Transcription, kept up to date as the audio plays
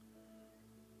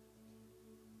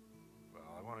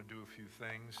want to do a few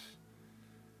things.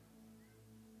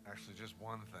 Actually, just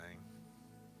one thing.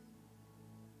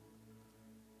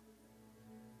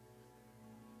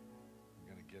 I'm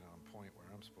going to get on point where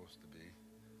I'm supposed to be.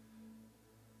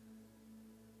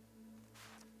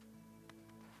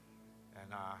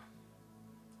 And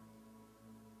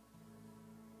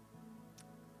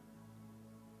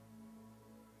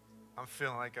I'm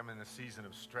feeling like I'm in a season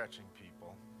of stretching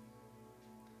people.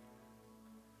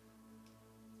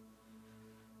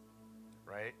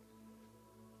 Right?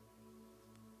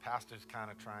 Pastors kind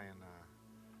of try and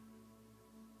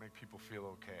make people feel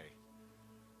okay.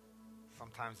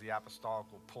 Sometimes the apostolic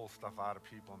will pull stuff out of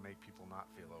people and make people not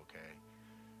feel okay.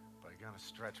 But you're going to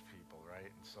stretch people,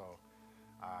 right? And so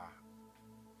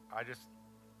I just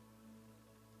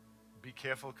be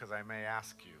careful because I may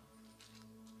ask you.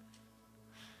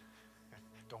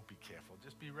 Don't be careful.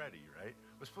 Just be ready, right?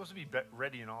 We're supposed to be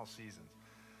ready in all seasons.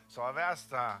 So I've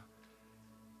asked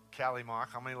Callie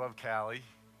Mock. How many love Callie?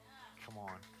 Come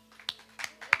on.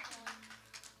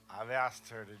 I've asked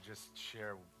her to just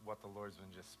share what the Lord's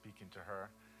been just speaking to her.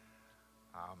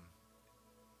 I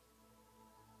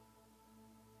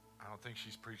don't think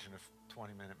she's preaching a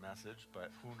 20-minute message, but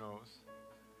who knows?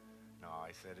 No,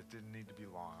 I said it didn't need to be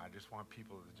long. I just want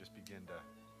people to just begin to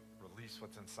release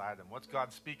what's inside them. What's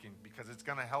God speaking? Because it's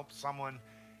going to help someone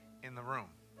in the room,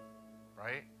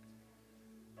 right?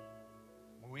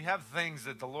 When we have things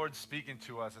that the Lord's speaking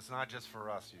to us, it's not just for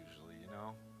us usually, you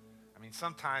know? I mean,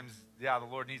 sometimes, yeah, the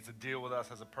Lord needs to deal with us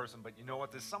as a person, but you know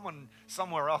what? There's someone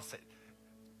somewhere else that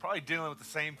probably dealing with the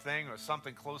same thing or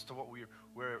something close to what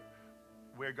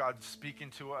where God's speaking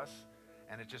to us,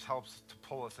 and it just helps to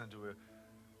pull us into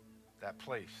that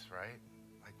place, right?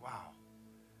 Like, wow.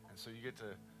 And so you get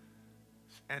to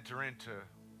enter into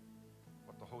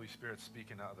what the Holy Spirit's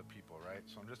speaking to other people, right?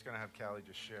 So I'm just going to have Callie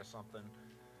just share something.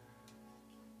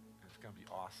 It's going to be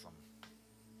awesome.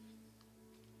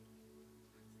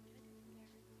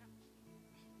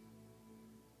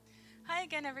 Hi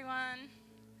again, everyone.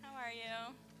 How are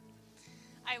you?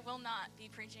 I will not be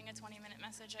preaching a 20-minute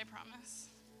message, I promise.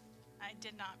 I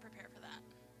did not prepare for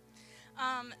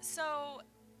that. So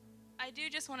I do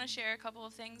just want to share a couple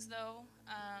of things, though.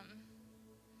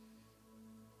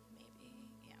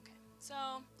 So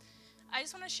I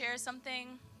just want to share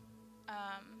something,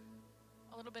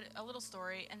 a little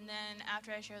story, and then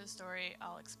after I share the story,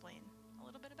 I'll explain a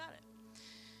little bit about it.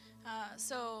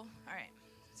 All right.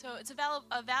 So it's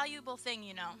a valuable thing,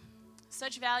 you know,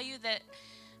 such value that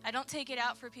I don't take it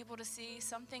out for people to see,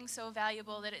 something so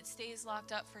valuable that it stays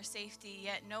locked up for safety,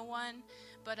 yet no one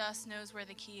but us knows where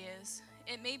the key is.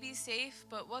 It may be safe,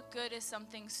 but what good is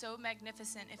something so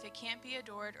magnificent if it can't be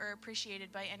adored or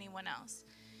appreciated by anyone else,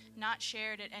 not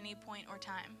shared at any point or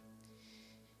time?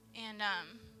 And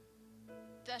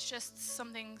that's just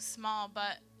something small,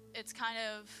 but it's kind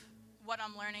of what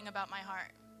I'm learning about my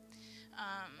heart.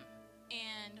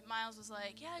 And Miles was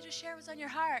like, yeah, just share what's on your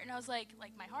heart. And I was like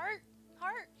my heart?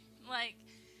 Like,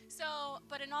 so,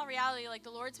 but in all reality, like,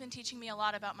 the Lord's been teaching me a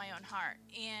lot about my own heart.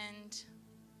 And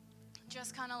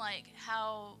just kind of like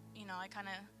how, you know, I kind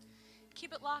of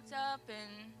keep it locked up,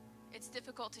 and it's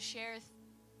difficult to share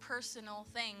personal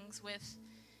things with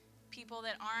people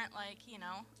that aren't, like, you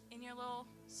know, in your little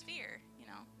sphere, you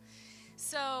know.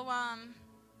 So,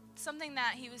 something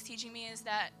that he was teaching me is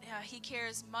that he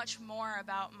cares much more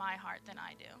about my heart than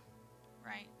I do,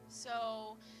 right?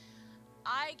 So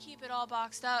I keep it all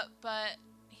boxed up, but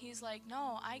he's like,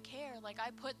 no, I care. Like,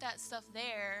 I put that stuff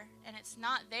there, and it's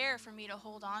not there for me to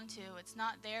hold on to. It's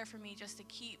not there for me just to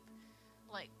keep,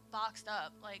 like, boxed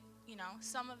up. Like, you know,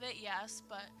 some of it, yes,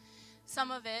 but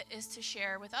some of it is to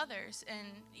share with others. And,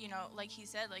 you know, like he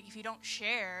said, like, if you don't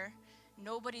share,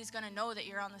 nobody's going to know that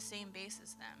you're on the same base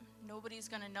as them. Nobody's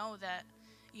going to know that,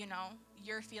 you know,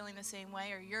 you're feeling the same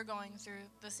way or you're going through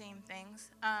the same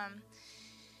things.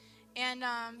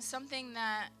 Something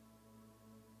that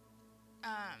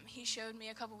he showed me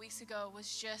a couple weeks ago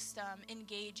was just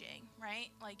engaging, right?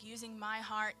 Like, using my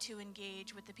heart to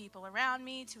engage with the people around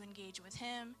me, to engage with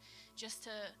him, just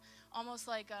to almost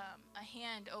like a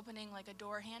hand opening like a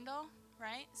door handle,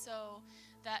 right? So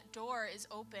that door is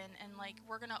open, and like,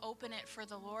 we're going to open it for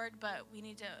the Lord, but we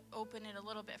need to open it a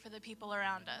little bit for the people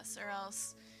around us, or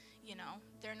else, you know,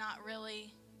 they're not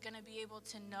really going to be able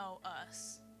to know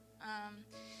us.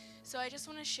 So I just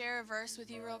want to share a verse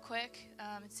with you real quick.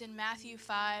 It's in Matthew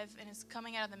 5, and it's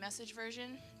coming out of the Message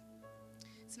version.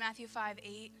 It's Matthew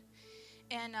 5:8.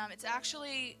 And it's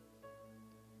actually,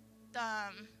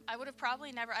 I would have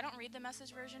probably never, I don't read the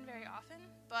Message version very often,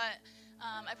 but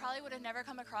I probably would have never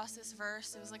come across this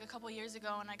verse. It was like a couple years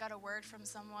ago, and I got a word from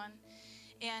someone.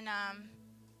 And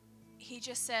he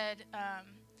just said,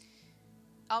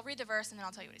 I'll read the verse and then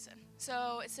I'll tell you what he said.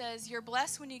 So it says, you're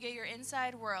blessed when you get your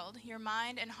inside world, your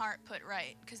mind and heart put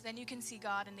right, because then you can see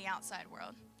God in the outside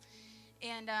world.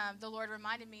 And the Lord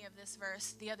reminded me of this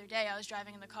verse the other day. I was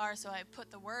driving in the car, so I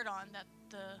put the word on that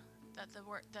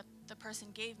the person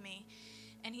gave me.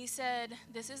 And he said,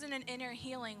 this isn't an inner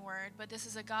healing word, but this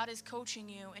is a God is coaching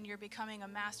you and you're becoming a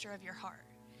master of your heart.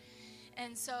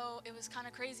 And so it was kind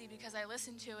of crazy because I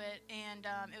listened to it, and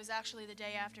it was actually the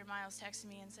day after Miles texted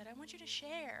me and said, I want you to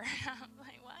share. I'm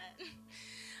like,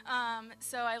 what?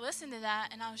 So I listened to that,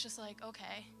 and I was just like,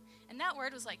 okay. And that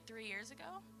word was like 3 years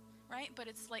ago, right? But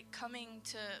it's like coming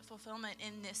to fulfillment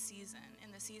in this season,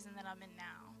 in the season that I'm in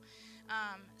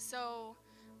now. So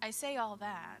I say all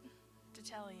that to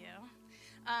tell you,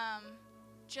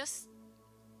 just,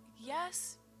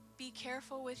 yes, be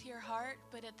careful with your heart,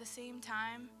 but at the same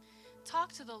time,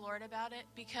 talk to the Lord about it,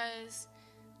 because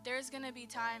there's going to be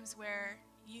times where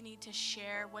you need to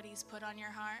share what he's put on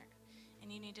your heart,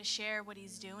 and you need to share what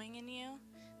he's doing in you.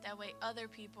 That way other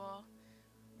people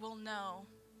will know,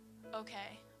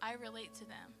 okay, I relate to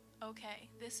them. Okay,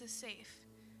 this is safe,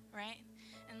 right?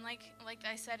 And like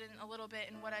I said in a little bit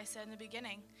in what I said in the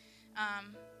beginning,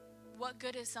 what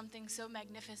good is something so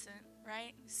magnificent,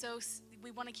 right? So we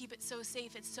want to keep it so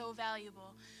safe, it's so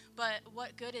valuable. But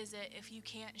what good is it if you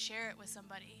can't share it with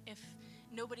somebody, if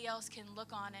nobody else can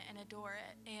look on it and adore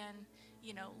it and,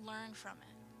 learn from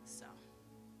it? So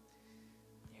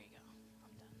there you go.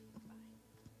 I'm done. Bye.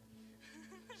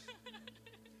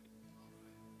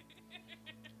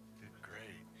 Did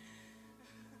great.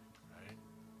 Right?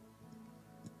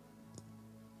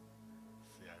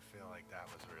 See, I feel like that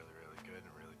was really, really good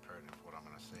and really pertinent for what I'm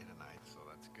going to say tonight, so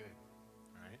that's good.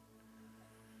 Right?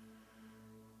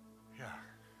 Yeah.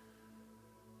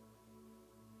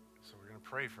 So we're going to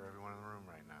pray for everyone in the room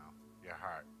right now. Your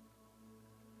heart.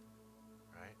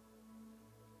 Right?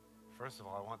 First of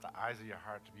all, I want the eyes of your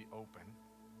heart to be open.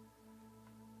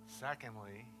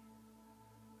 Secondly,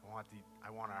 I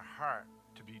want our heart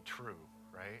to be true,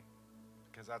 right?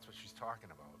 Because that's what she's talking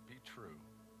about. Be true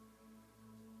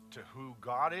to who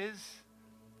God is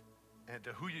and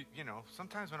to who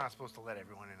sometimes we're not supposed to let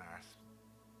everyone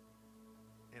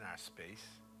in our space.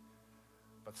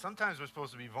 But sometimes we're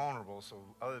supposed to be vulnerable so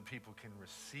other people can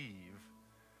receive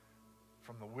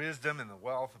from the wisdom and the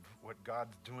wealth of what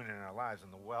God's doing in our lives.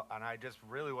 And what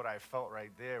I felt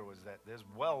right there was that there's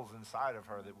wells inside of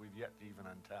her that we've yet to even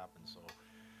untap. And so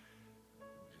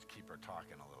just keep her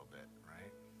talking a little bit,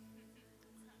 right?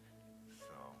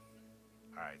 So,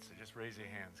 all right, so just raise your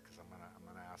hands, because I'm gonna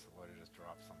ask the Lord to just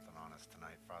drop something on us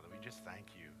tonight. Father, we just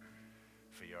thank you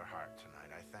for your heart tonight.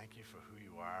 I thank you for who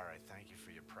you are. I thank you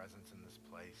for your presence in this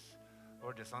place.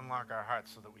 Lord, just unlock our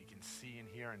hearts so that we can see and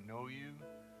hear and know you.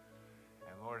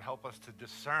 And Lord, help us to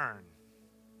discern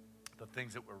the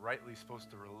things that we're rightly supposed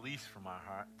to release from our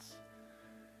hearts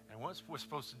and what we're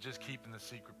supposed to just keep in the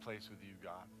secret place with you,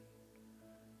 God.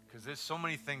 Because there's so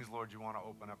many things, Lord, you want to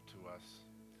open up to us.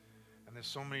 And there's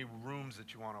so many rooms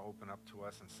that you want to open up to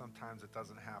us. And sometimes it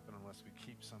doesn't happen unless we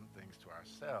keep some things to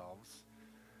ourselves.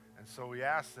 And so we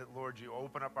ask that, Lord, you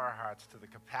open up our hearts to the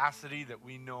capacity that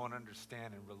we know and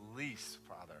understand, and release,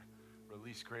 Father,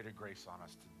 release greater grace on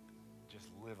us to just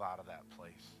live out of that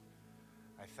place.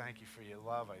 I thank you for your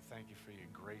love. I thank you for your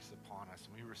grace upon us.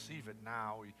 And we receive it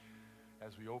now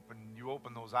as you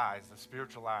open those eyes, the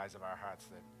spiritual eyes of our hearts,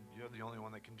 that you're the only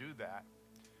one that can do that.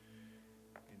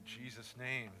 In Jesus'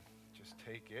 name, just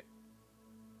take it.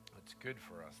 It's good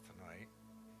for us tonight.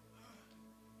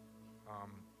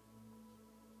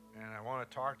 And I want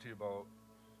to talk to you about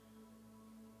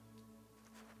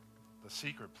the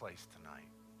secret place tonight.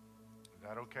 Is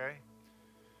that okay?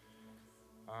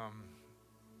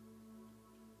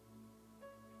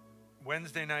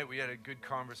 Wednesday night we had a good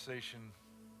conversation,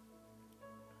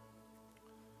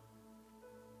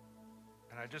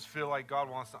 and I just feel like God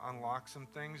wants to unlock some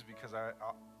things, because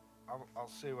I'll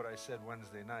say what I said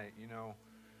Wednesday night.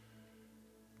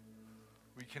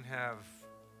 We can have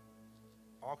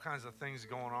all kinds of things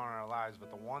going on in our lives,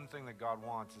 but the one thing that God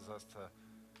wants is us to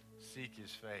seek his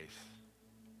face.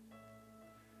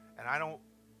 And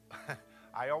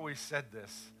I always said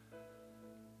this,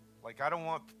 like I don't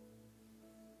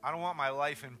want my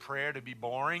life in prayer to be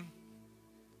boring.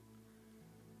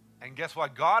 And guess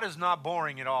what? God is not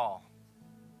boring at all.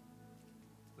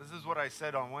 This is what I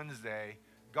said on Wednesday.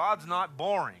 God's not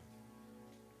boring.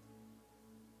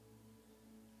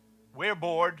 We're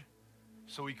bored,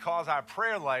 so we cause our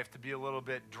prayer life to be a little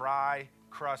bit dry,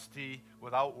 crusty,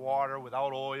 without water,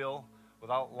 without oil,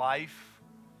 without life,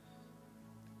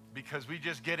 because we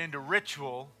just get into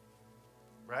ritual,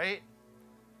 right?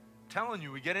 telling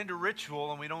you, we get into ritual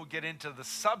and we don't get into the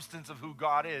substance of who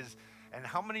God is. And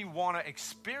how many want to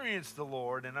experience the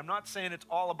Lord? And I'm not saying it's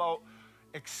all about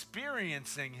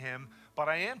experiencing him, but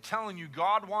I am telling you,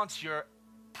 God wants your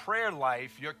prayer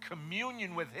life, your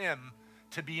communion with him,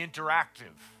 to be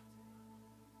interactive.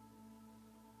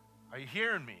 Are you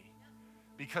hearing me?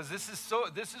 Because this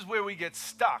is where we get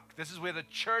stuck. This is where the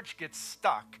church gets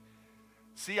stuck.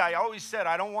 See, I always said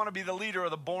I don't want to be the leader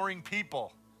of the boring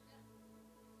people.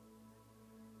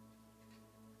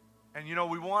 And you know,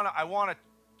 I want a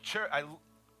church.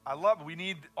 I love. We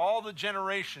need all the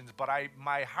generations, but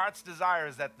my heart's desire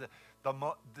is that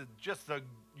just the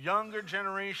younger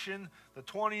generation, the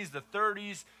 20s, the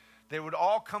 30s, they would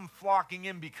all come flocking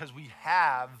in because we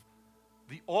have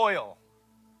the oil.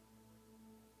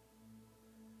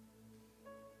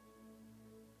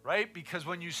 Right? Because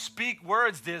when you speak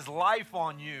words, there's life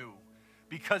on you.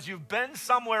 Because you've been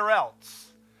somewhere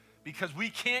else. Because we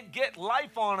can't get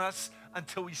life on us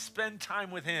until we spend time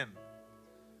with him.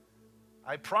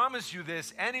 I promise you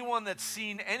this, anyone that's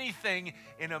seen anything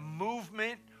in a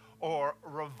movement or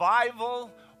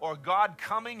revival or God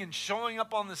coming and showing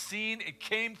up on the scene, it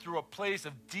came through a place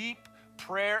of deep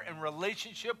prayer and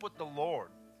relationship with the Lord.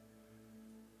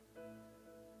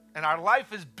 And our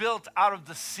life is built out of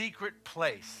the secret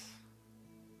place.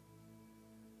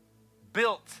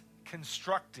 Built,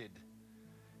 constructed.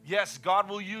 Yes, God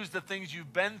will use the things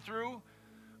you've been through,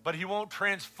 but he won't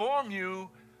transform you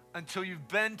until you've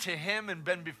been to him and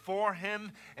been before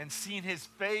him and seen his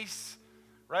face.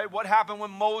 Right? What happened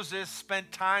when Moses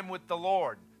spent time with the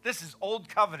Lord? This is Old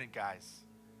Covenant, guys.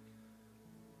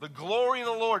 The glory of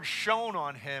the Lord shone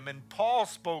on him, and Paul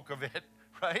spoke of it,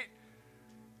 right?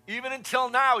 Even until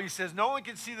now, he says, no one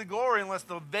can see the glory unless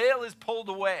the veil is pulled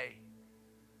away.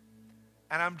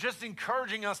 And I'm just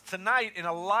encouraging us tonight in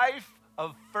a life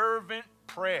of fervent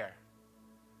prayer.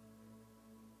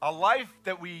 A life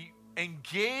that we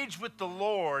engage with the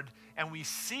Lord and we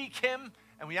seek him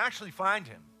and we actually find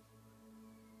him.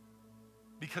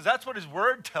 Because that's what his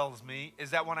word tells me, is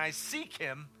that when I seek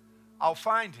him, I'll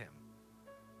find him.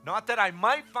 Not that I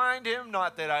might find him,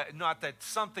 not that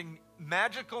something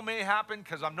magical may happen,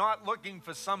 because I'm not looking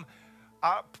for some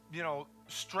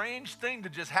strange thing to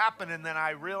just happen and then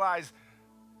I realize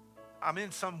I'm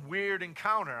in some weird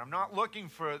encounter. I'm not looking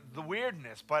for the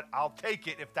weirdness, but I'll take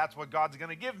it if that's what God's going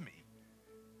to give me.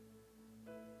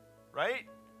 Right?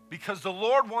 Because the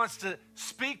Lord wants to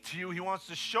speak to you. He wants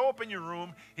to show up in your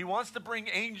room. He wants to bring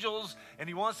angels, and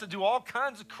he wants to do all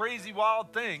kinds of crazy,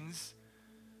 wild things.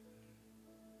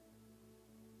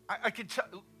 I could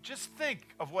just think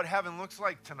of what heaven looks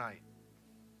like tonight.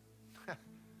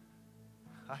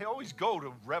 I always go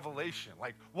to Revelation.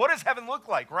 Like, what does heaven look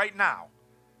like right now?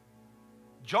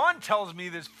 John tells me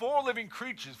there's 4 living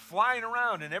creatures flying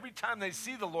around, and every time they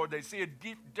see the Lord, they see a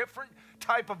different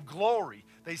type of glory.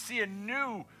 They see a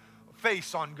new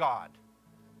face on God.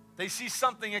 They see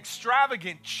something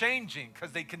extravagant changing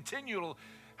because they continue to...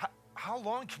 How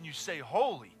long can you say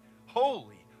holy,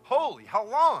 holy, holy? How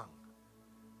long?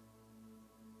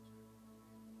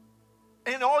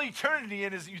 In all eternity,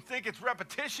 and as you think it's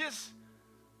repetitious,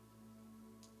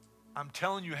 I'm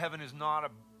telling you, heaven is not a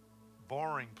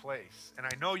boring place. And I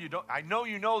know you don't. I know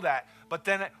you know that. But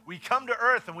then we come to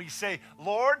earth and we say,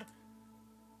 Lord,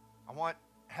 I want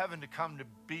heaven to come to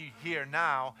be here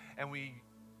now, and we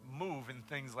move in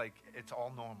things like it's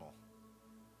all normal.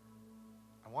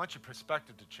 I want your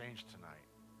perspective to change tonight.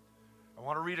 I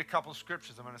want to read a couple of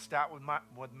scriptures. I'm going to start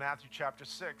with Matthew chapter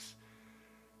 6.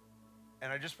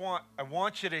 And I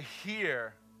want you to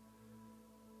hear,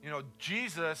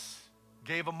 Jesus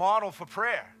gave a model for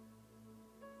prayer.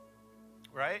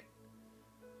 Right?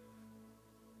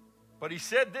 But he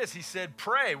said this. He said,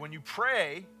 pray. When you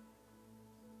pray,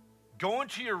 go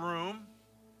into your room.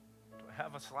 Do I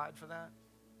have a slide for that?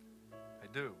 I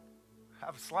do. I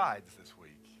have slides this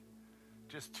week.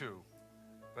 Just 2.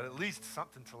 But at least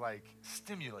something to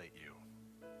stimulate you.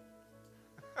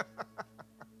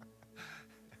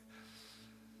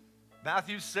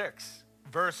 Matthew 6,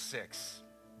 verse 6.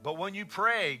 But when you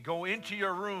pray, go into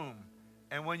your room,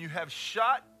 and when you have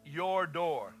shut your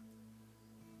door,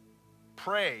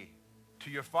 pray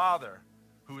to your Father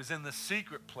who is in the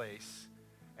secret place,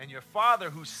 and your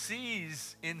Father who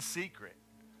sees in secret.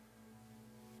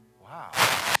 Wow.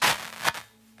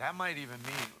 That might even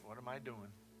mean, what am I doing?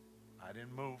 I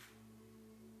didn't move.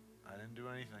 I didn't do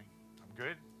anything. I'm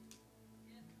good?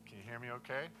 Can you hear me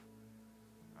okay?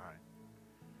 All right.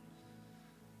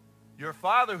 Your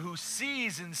Father who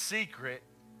sees in secret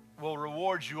will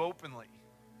reward you openly.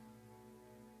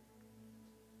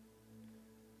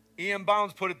 Ian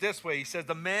Bounds put it this way. He says,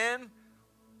 the man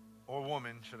or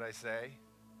woman, should I say.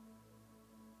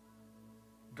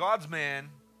 God's man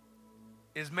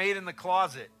is made in the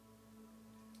closet.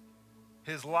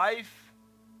 His life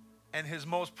and his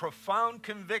most profound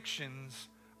convictions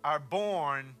are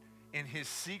born in his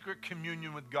secret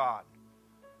communion with God.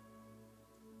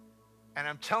 And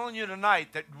I'm telling you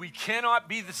tonight that we cannot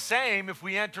be the same if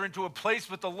we enter into a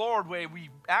place with the Lord where we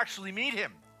actually meet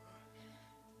him,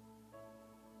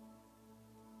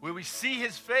 where we see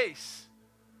his face,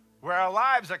 where our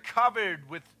lives are covered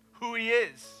with who he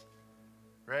is.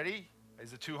 Ready?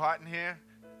 Is it too hot in here?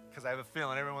 Because I have a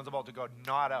feeling everyone's about to go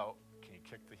not out. Can you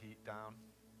kick the heat down?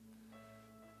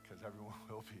 Because everyone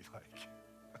will be like,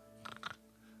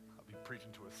 I'll be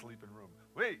preaching to a sleeping room.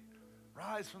 Wait,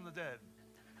 rise from the dead.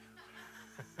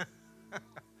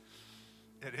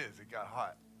 It is. It got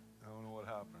hot. I don't know what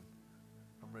happened.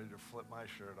 I'm ready to flip my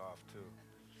shirt off, too.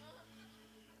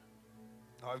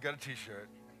 Oh, I've got a t-shirt.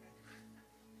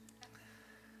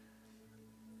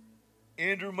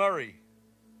 Andrew Murray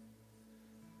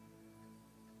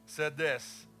said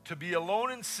this: to be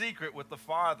alone in secret with the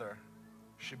Father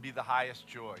should be the highest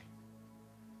joy.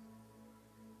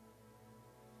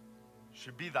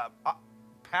 Should be the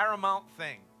paramount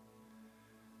thing,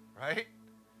 right?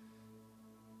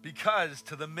 Because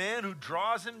to the man who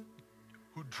draws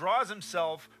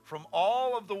himself from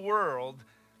all of the world,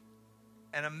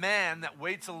 and a man that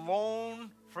waits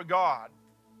alone for God,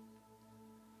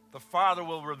 the Father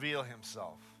will reveal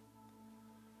himself.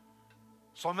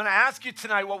 So I'm going to ask you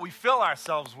tonight what we fill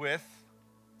ourselves with,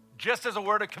 just as a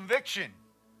word of conviction.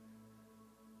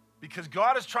 Because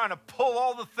God is trying to pull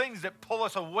all the things that pull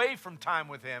us away from time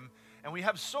with him. And we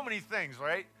have so many things,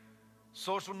 right?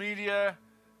 Social media,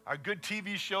 our good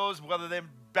TV shows, whether they're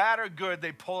bad or good,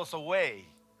 they pull us away,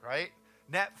 right?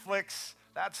 Netflix,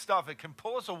 that stuff, it can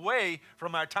pull us away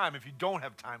from our time if you don't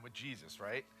have time with Jesus,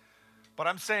 right? But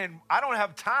I'm saying I don't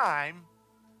have time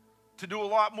to do a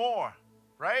lot more,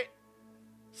 right?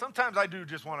 Sometimes I do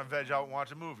just want to veg out and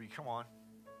watch a movie. Come on.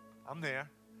 I'm there.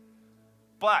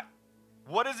 But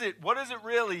what is it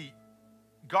really?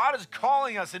 God is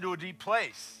calling us into a deep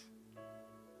place.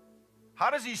 How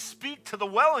does he speak to the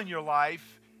well in your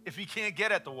life if he can't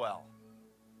get at the well?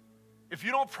 If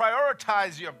you don't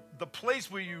prioritize the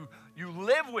place where you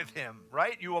live with him,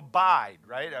 right? You abide,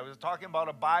 right? I was talking about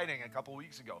abiding a couple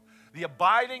weeks ago. The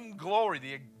abiding glory,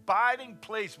 the abiding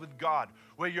place with God,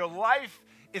 where your life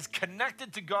is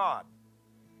connected to God.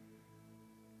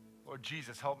 Lord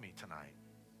Jesus, help me tonight.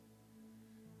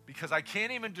 Because I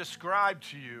can't even describe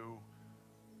to you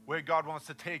where God wants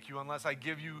to take you unless I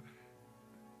give you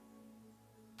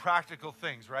practical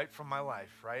things, right, from my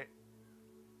life, right?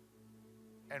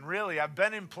 And really, I've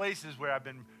been in places where I've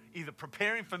been either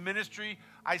preparing for ministry.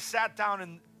 I sat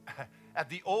down at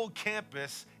the old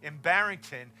campus in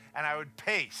Barrington, and I would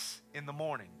pace in the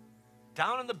morning.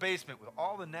 Down in the basement with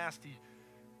all the nasty,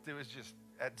 there was just,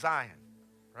 at Zion,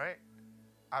 right?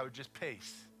 I would just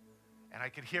pace. And I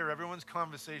could hear everyone's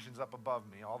conversations up above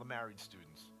me, all the married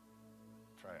students.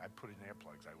 I'd put in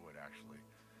earplugs, I would actually.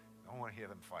 I don't want to hear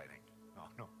them fighting.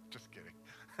 No, just kidding.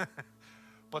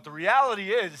 But the reality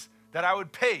is that I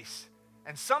would pace,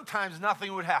 and sometimes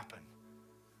nothing would happen.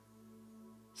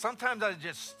 Sometimes I'd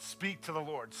just speak to the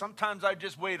Lord. Sometimes I'd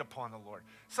just wait upon the Lord.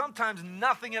 Sometimes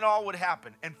nothing at all would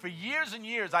happen. And for years and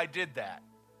years, I did that.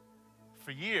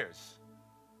 For years.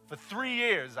 For 3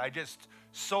 years, I just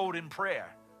sowed in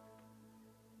prayer.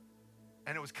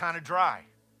 And it was kind of dry.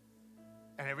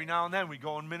 And every now and then, we'd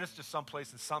go and minister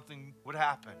someplace and something would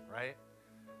happen, right?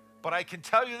 But I can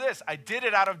tell you this, I did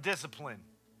it out of discipline.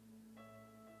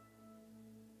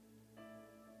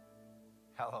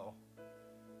 Hello.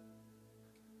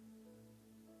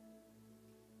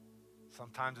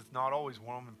 Sometimes it's not always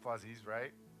warm and fuzzies,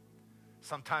 right?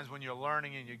 Sometimes when you're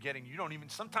learning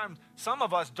and sometimes some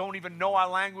of us don't even know our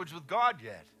language with God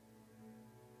yet.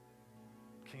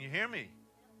 Can you hear me?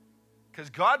 Because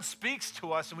God speaks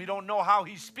to us and we don't know how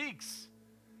he speaks.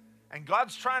 And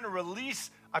God's trying to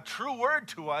release a true word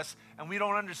to us and we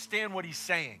don't understand what he's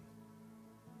saying.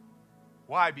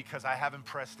 Why? Because I haven't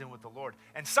pressed in with the Lord.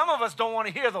 And some of us don't want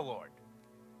to hear the Lord.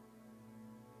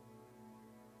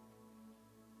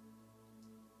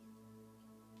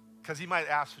 Because he might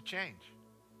ask for change.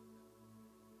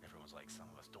 Everyone's like, some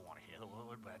of us don't want to hear the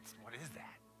Lord, but what is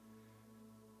that?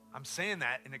 I'm saying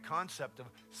that in the concept of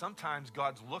sometimes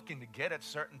God's looking to get at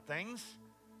certain things,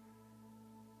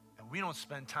 and we don't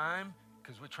spend time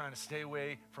because we're trying to stay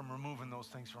away from removing those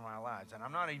things from our lives. And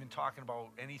I'm not even talking about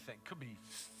anything. Could be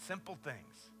simple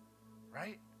things,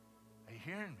 right? Are you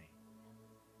hearing me?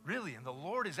 Really, and the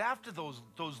Lord is after those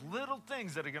little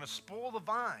things that are going to spoil the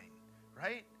vine,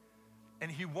 right? And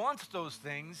he wants those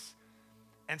things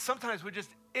And sometimes we're just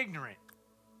ignorant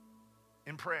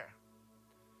in prayer.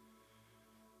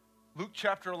 Luke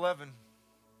chapter 11.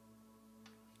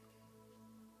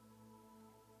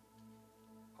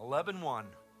 11:1.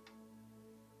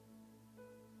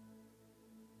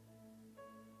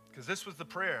 Because this was the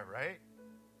prayer, right?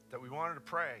 That we wanted to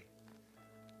pray.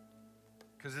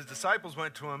 Because his disciples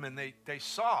went to him and they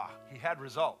saw he had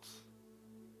results.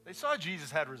 They saw Jesus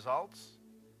had results.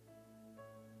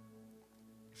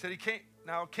 He said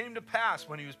now it came to pass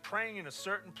when he was praying in a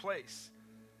certain place.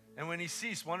 And when he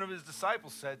ceased, one of his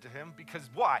disciples said to him, because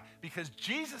why? Because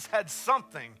Jesus had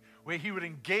something where he would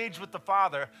engage with the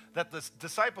Father that the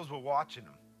disciples were watching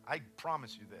him. I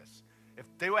promise you this. If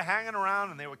they were hanging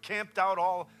around and they were camped out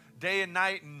all day and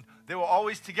night and they were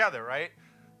always together, right?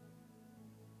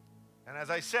 And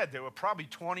as I said, they were probably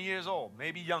 20 years old,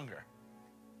 maybe younger.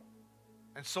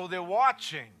 And so they're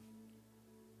watching.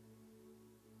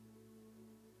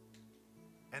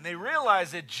 And they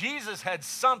realized that Jesus had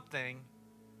something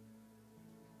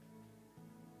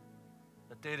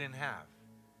that they didn't have.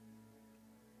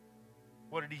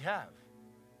 What did he have?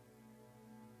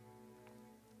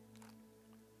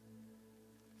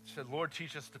 He said, Lord,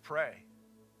 teach us to pray.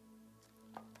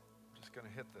 I'm just going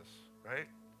to hit this, right?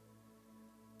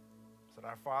 He said,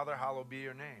 our Father, hallowed be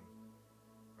your name.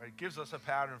 Right? It gives us a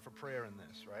pattern for prayer in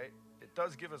this, right? It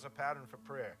does give us a pattern for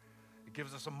prayer. It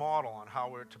gives us a model on how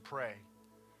we're to pray.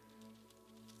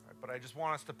 Right? But I just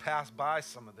want us to pass by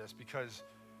some of this because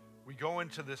we go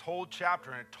into this whole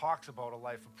chapter and it talks about a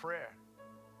life of prayer.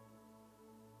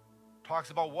 It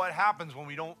talks about what happens when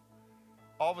we don't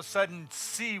all of a sudden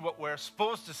see what we're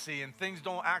supposed to see and things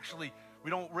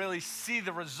we don't really see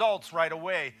the results right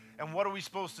away. And what are we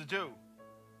supposed to do?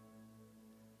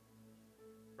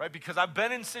 Right? Because I've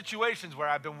been in situations where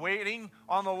I've been waiting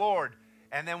on the Lord,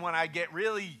 and then when I get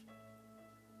really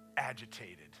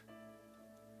agitated,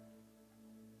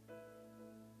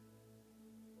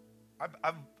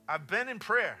 I've been in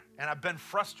prayer, and I've been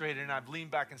frustrated, and I've leaned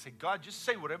back and said, God, just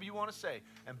say whatever you want to say.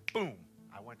 And boom,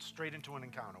 I went straight into an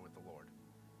encounter with the Lord.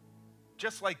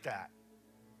 Just like that.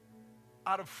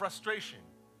 Out of frustration.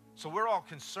 So we're all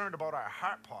concerned about our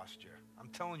heart posture. I'm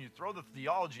telling you, throw the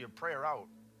theology of prayer out.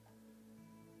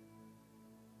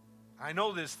 I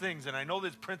know there's things and I know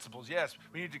there's principles. Yes,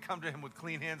 we need to come to him with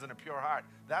clean hands and a pure heart.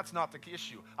 That's not the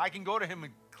issue. I can go to him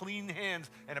with clean hands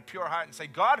and a pure heart and say,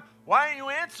 God, why aren't you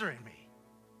answering me?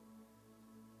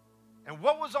 And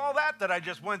what was all that I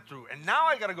just went through? And now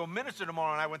I got to go minister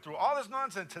tomorrow, and I went through all this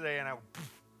nonsense today, and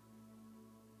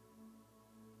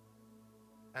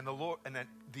and then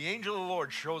the angel of the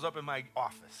Lord shows up in my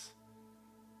office,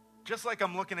 just like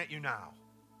I'm looking at you now.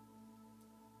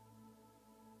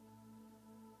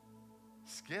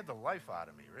 Scared the life out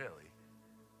of me, really.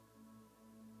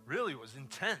 Really, it was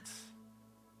intense.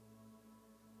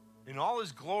 In all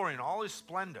his glory and all his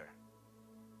splendor.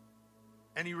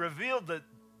 And he revealed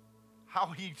how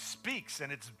he speaks,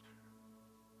 and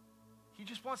he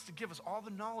just wants to give us all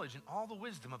the knowledge and all the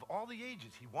wisdom of all the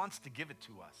ages. He wants to give it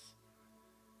to us.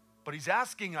 But he's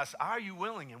asking us, are you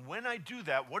willing? And when I do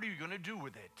that, what are you going to do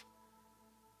with it?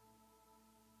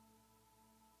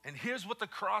 And here's what the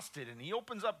cross did. And he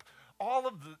opens up all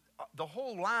of the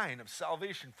whole line of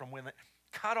salvation from when it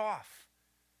cut off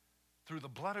through the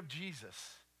blood of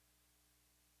Jesus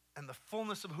and the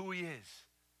fullness of who he is.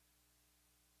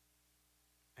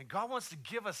 And God wants to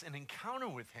give us an encounter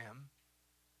with him,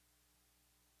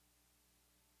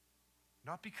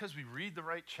 not because we read the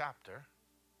right chapter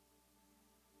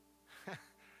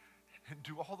and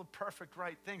do all the perfect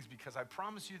right things, because I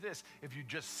promise you this, if you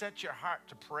just set your heart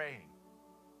to praying,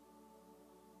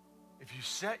 if you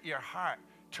set your heart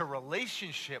to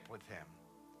relationship with him,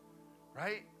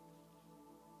 right?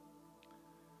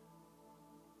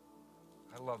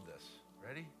 I love this.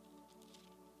 Ready?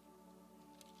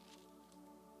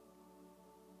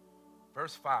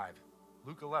 Verse 5,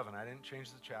 Luke 11. I didn't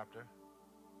change the chapter.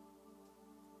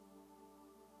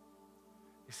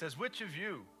 He says, which of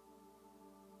you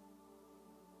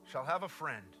shall have a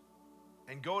friend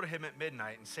and go to him at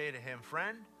midnight and say to him,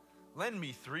 friend, lend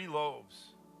me 3 loaves.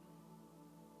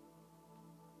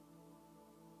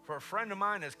 For a friend of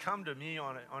mine has come to me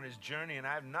on his journey, and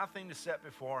I have nothing to set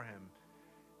before him.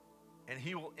 And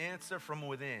he will answer from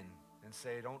within and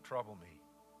say, don't trouble me.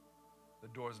 The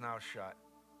door's now shut,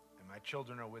 and my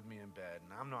children are with me in bed,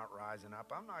 and I'm not rising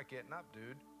up. I'm not getting up,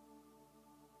 dude,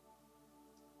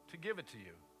 to give it to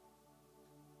you.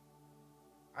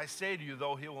 I say to you,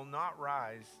 though he will not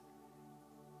rise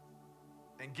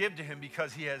and give to him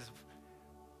because he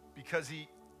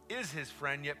is his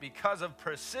friend, yet because of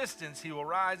persistence he will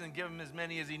rise and give him as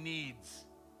many as he needs.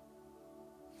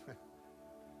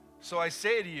 So I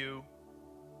say to you,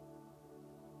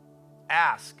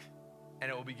 ask,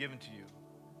 and it will be given to you.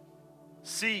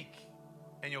 Seek,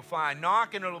 and you'll find.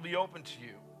 Knock, and it'll be open to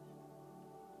you.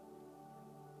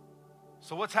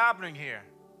 So what's happening here?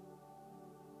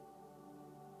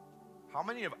 How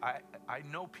many of I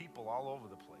know people all over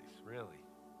the place, really.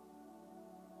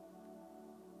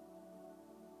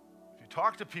 If you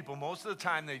talk to people, most of the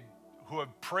time who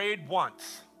have prayed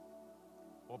once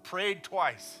or prayed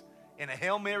twice in a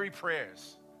Hail Mary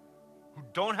prayers, who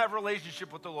don't have a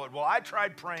relationship with the Lord. Well, I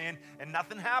tried praying and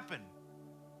nothing happened.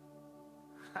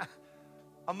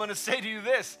 I'm going to say to you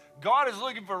this, God is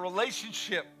looking for a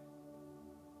relationship.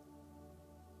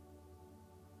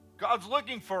 God's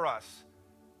looking for us.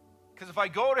 Because if I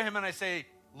go to him and I say,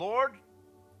 Lord,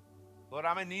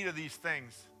 I'm in need of these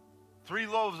things. 3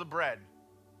 loaves of bread.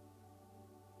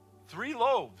 3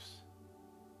 loaves.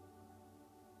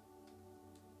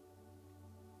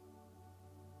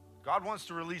 God wants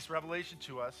to release revelation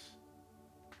to us.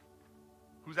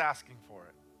 Who's asking for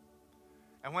it?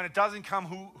 And when it doesn't come,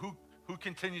 who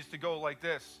continues to go like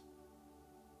this?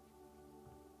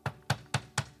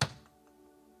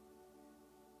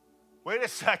 Wait a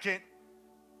second.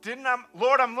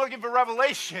 Lord, I'm looking for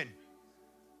revelation.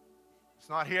 It's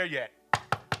not here yet.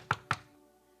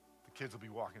 The kids will be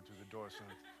walking through the door soon.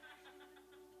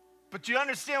 But do you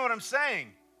understand what I'm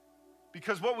saying?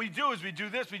 Because what we do is we do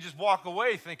this, we just walk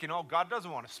away thinking, oh, God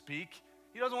doesn't want to speak.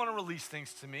 He doesn't want to release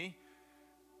things to me.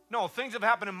 No, things have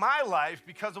happened in my life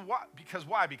because of what? Because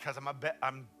why? Because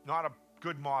I'm not a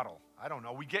good model. I don't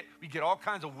know. We get all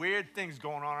kinds of weird things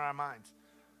going on in our minds.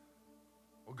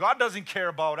 Well, God doesn't care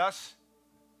about us.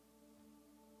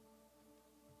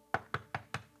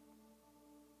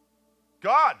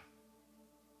 God,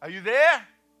 are you there?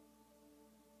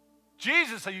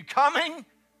 Jesus, are you coming?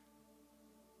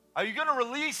 Are you going to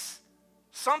release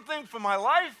something for my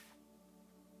life?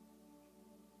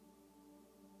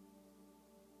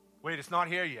 Wait, it's not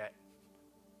here yet.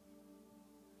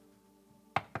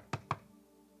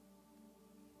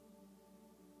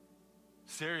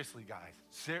 Seriously, guys.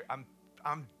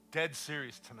 I'm dead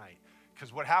serious tonight.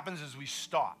 Because what happens is we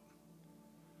stop.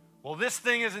 Well, this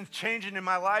thing isn't changing in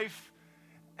my life,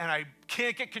 and I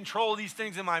can't get control of these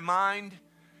things in my mind,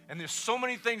 and there's so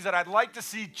many things that I'd like to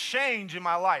see change in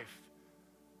my life.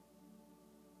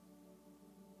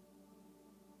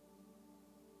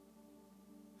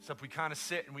 Except we kind of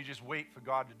sit and we just wait for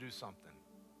God to do something.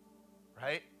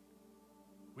 Right?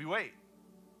 We wait.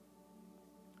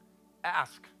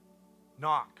 Ask,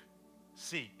 knock,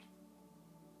 seek.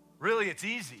 Really, it's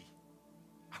easy.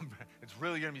 It's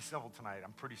really going to be simple tonight.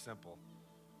 I'm pretty simple.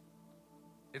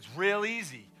 It's real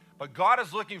easy. But God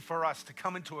is looking for us to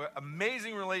come into an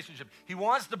amazing relationship. He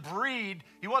wants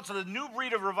a new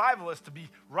breed of revivalists to be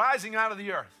rising out of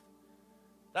the earth.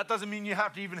 That doesn't mean you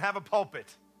have to even have a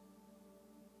pulpit.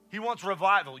 He wants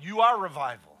revival. You are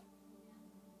revival.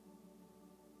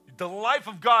 The life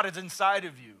of God is inside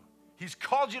of you. He's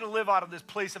called you to live out of this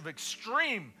place of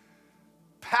extreme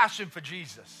passion for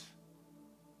Jesus.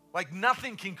 Like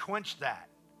nothing can quench that.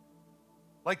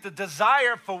 Like the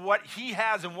desire for what he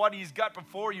has and what he's got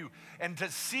before you and to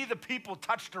see the people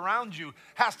touched around you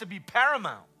has to be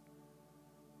paramount.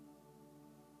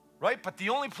 Right? But the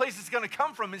only place it's going to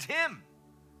come from is him.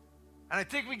 And I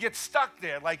think we get stuck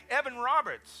there, like Evan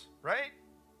Roberts, right?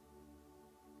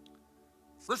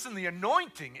 Listen, the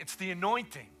anointing, it's the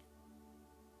anointing.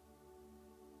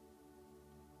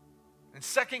 In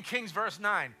 2 Kings verse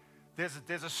 9,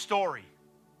 there's a story.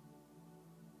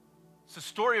 It's the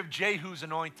story of Jehu's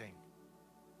anointing.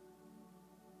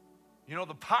 You know,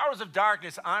 the powers of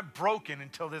darkness aren't broken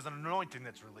until there's an anointing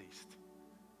that's released.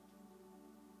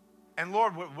 And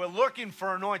Lord, we're looking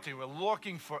for anointing.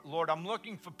 Lord, I'm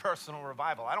looking for personal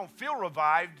revival. I don't feel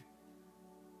revived.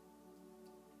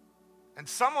 And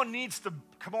someone needs to,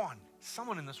 come on,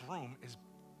 someone in this room is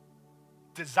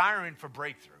desiring for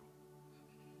breakthrough.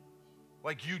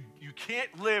 Like you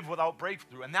can't live without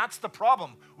breakthrough. And that's the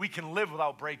problem. We can live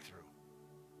without breakthrough.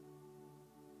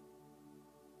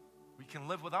 We can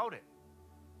live without it.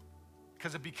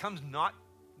 Because it becomes not,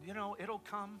 it'll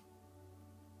come.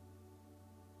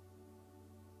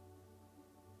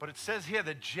 But it says here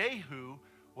that Jehu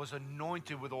was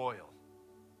anointed with oil.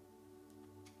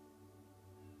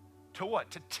 To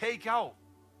what? To take out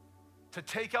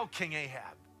King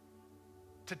Ahab.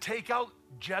 To take out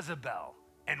Jezebel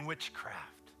and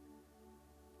witchcraft.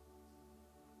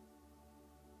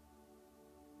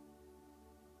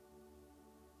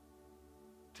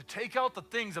 To take out the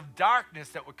things of darkness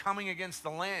that were coming against the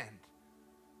land.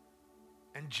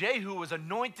 And Jehu was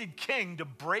anointed king to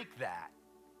break that.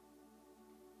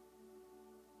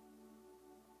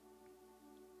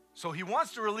 So he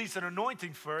wants to release an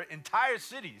anointing for entire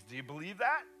cities. Do you believe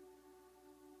that?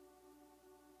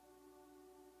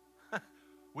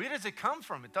 Where does it come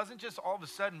from? It doesn't just all of a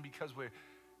sudden because we're...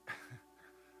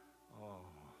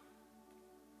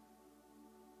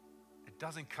 It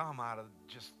doesn't come out of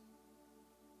just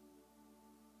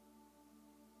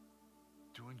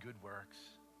doing good works.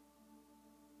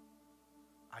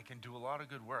 I can do a lot of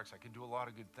good works. I can do a lot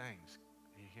of good things.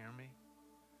 You hear me?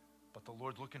 But the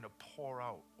Lord's looking to pour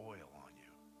out oil on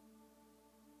you.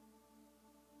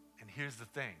 And here's the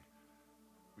thing.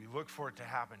 We look for it to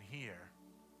happen here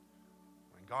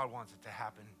when God wants it to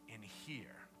happen in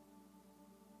here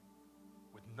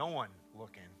with no one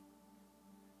looking.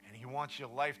 And he wants your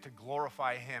life to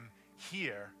glorify him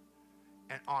here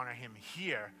and honor him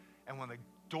here. And when the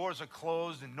doors are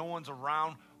closed and no one's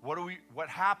around, what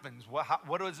happens?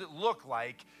 What does it look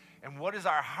like? And what does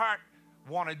our heart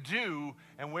want to do?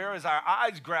 And where is our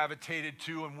eyes gravitated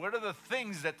to? And what are the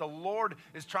things that the Lord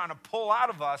is trying to pull out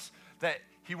of us that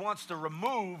he wants to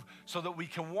remove so that we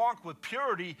can walk with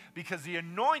purity? Because the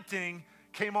anointing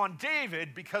came on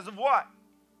David because of what?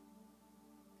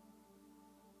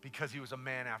 Because he was a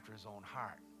man after his own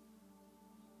heart.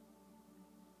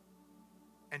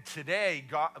 And today,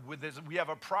 God, we have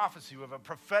a prophecy, we have a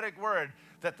prophetic word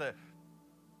that the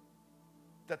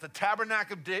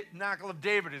tabernacle of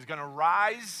David is going to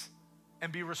rise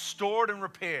and be restored and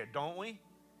repaired, don't we?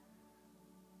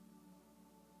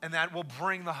 And that will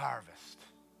bring the harvest.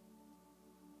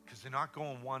 Because they're not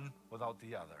going one without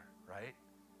the other, right?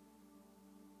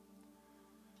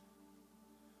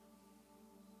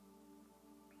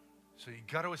 So you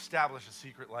got to establish a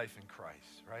secret life in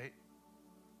Christ, right?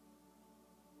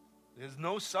 There's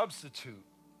no substitute.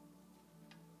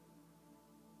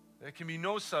 There can be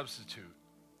no substitute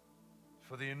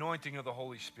for the anointing of the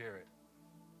Holy Spirit.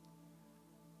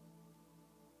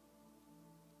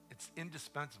 It's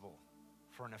indispensable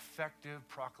for an effective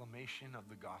proclamation of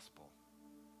the gospel.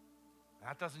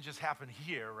 That doesn't just happen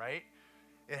here, right?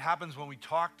 It happens when we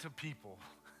talk to people.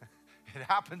 It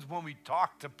happens when we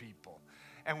talk to people.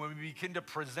 And when we begin to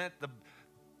present the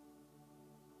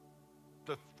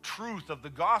truth of the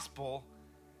gospel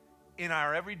in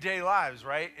our everyday lives,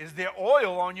 right? Is there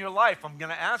oil on your life? I'm going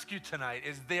to ask you tonight,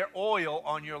 is there oil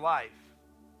on your life?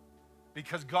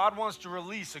 Because God wants to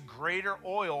release a greater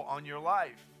oil on your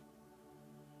life.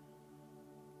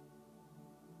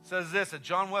 It says this, that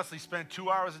John Wesley spent 2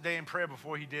 hours a day in prayer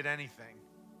before he did anything,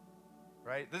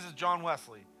 right? This is John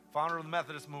Wesley, founder of the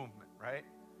Methodist movement, right?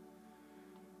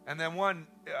 And then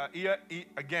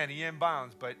Ian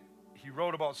Bounds, but he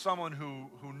wrote about someone who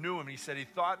knew him. He said he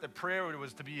thought that prayer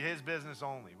was to be his business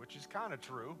only, which is kind of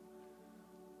true,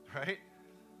 right?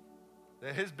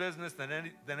 That his business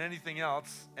than anything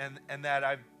else, and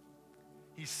that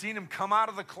he's seen him come out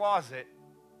of the closet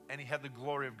and he had the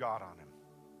glory of God on him.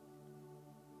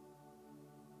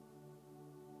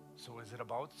 So is it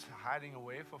about hiding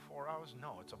away for 4 hours?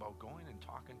 No, it's about going and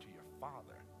talking to your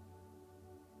Father.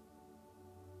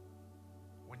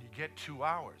 When you get 2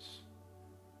 hours,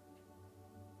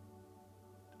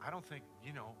 I don't think,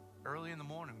 early in the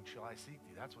morning shall I seek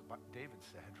thee. That's what David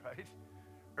said, right?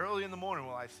 Early in the morning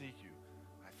will I seek you.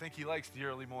 I think he likes the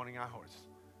early morning hours.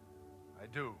 I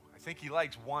do. I think he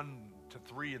likes 1 to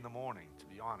 3 in the morning, to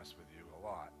be honest with you, a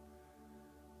lot.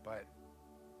 But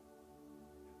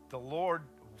the Lord,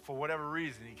 for whatever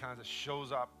reason, he kind of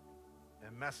shows up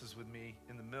and messes with me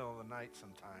in the middle of the night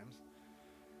sometimes.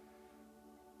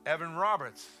 Evan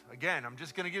Roberts, again, I'm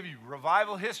just going to give you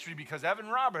revival history because Evan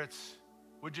Roberts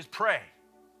would just pray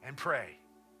and pray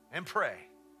and pray,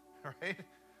 right?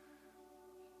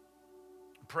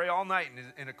 Pray all night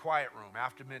in a quiet room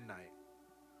after midnight.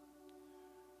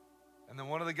 And then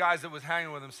one of the guys that was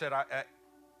hanging with him said,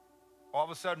 all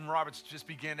of a sudden, Roberts just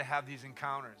began to have these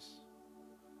encounters.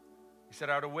 He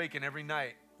said, I would awaken every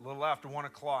night a little after 1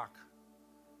 o'clock.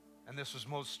 And this was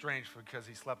most strange because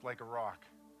he slept like a rock,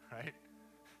 right?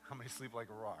 How many sleep like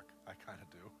a rock? I kind of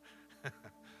do.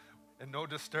 And no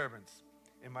disturbance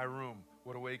in my room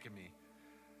would awaken me.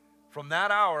 From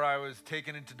that hour, I was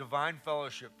taken into divine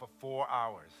fellowship for 4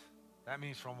 hours. That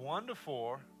means from 1 to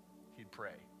 4, he'd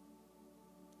pray.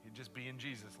 He'd just be in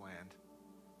Jesus land.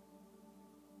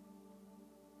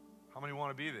 How many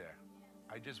want to be there?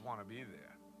 I just want to be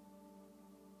there.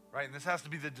 Right? And this has to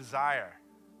be the desire.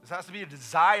 This has to be a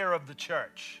desire of the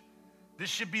church. This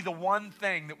should be the one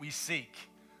thing that we seek.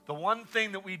 The one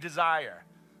thing that we desire.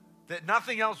 That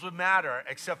nothing else would matter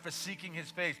except for seeking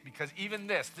his face, because even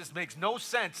this makes no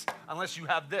sense unless you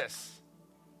have this.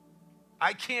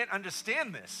 I can't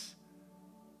understand this.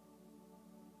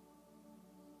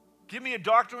 Give me a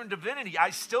doctorate in divinity.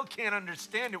 I still can't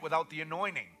understand it without the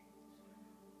anointing.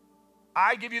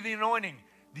 I give you the anointing,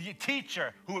 the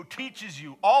teacher who teaches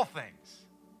you all things.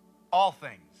 All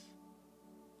things.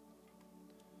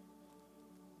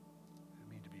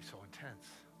 I mean to be so intense.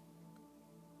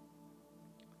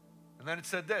 And then it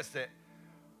said this, that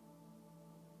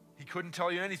he couldn't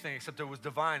tell you anything except it was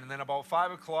divine. And then about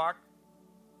 5 o'clock,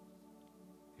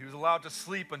 he was allowed to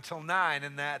sleep until 9.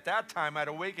 And at that time, I'd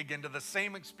awake again to the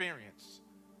same experience.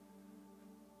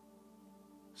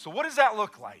 So what does that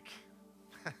look like?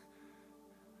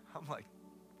 I'm like,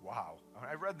 wow. When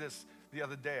I read this the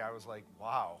other day, I was like,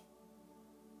 wow.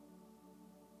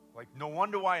 Like, no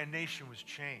wonder why a nation was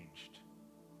changed.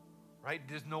 Right?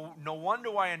 There's no wonder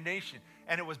why a nation.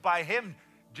 And it was by him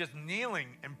just kneeling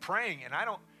and praying. And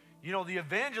the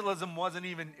evangelism wasn't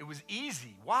even, it was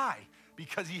easy. Why?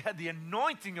 Because he had the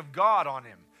anointing of God on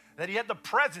him. That he had the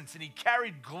presence and he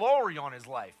carried glory on his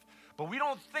life. But we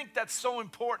don't think that's so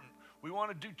important. We want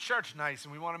to do church nice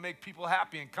and we want to make people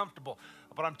happy and comfortable.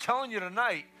 But I'm telling you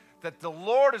tonight that the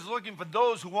Lord is looking for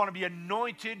those who want to be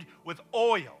anointed with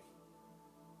oil.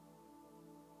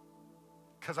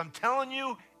 Because I'm telling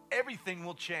you, everything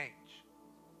will change.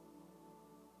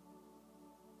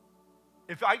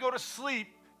 If I go to sleep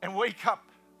and wake up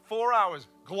 4 hours,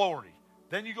 glory.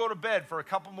 Then you go to bed for a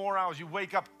couple more hours, you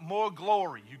wake up, more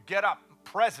glory. You get up,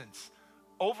 presence,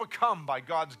 overcome by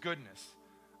God's goodness.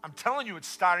 I'm telling you, it's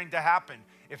starting to happen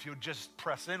if you just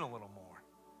press in a little more.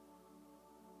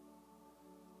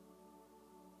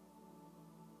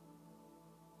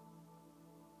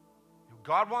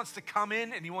 God wants to come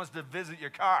in and he wants to visit your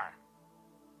car.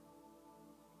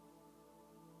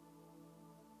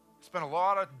 Spend a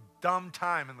lot of dumb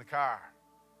time in the car.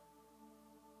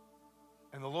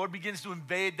 And the Lord begins to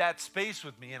invade that space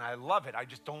with me, and I love it. I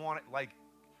just don't want it,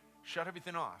 shut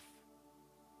everything off.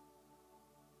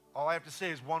 All I have to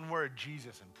say is one word,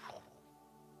 Jesus, and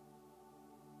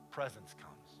presence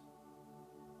comes.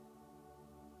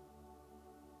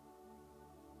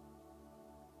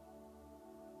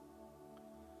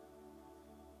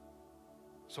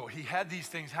 So he had these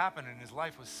things happen, and his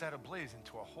life was set ablaze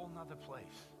into a whole nother place.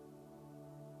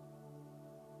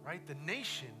 Right? The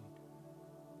nation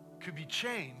could be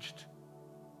changed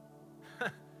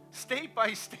state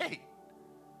by state.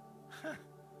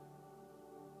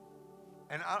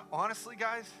 And honestly,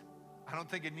 guys, I don't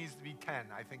think it needs to be 10.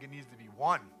 I think it needs to be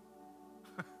 1.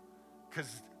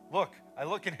 Because, look, I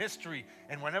look in history,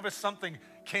 and whenever something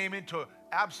came into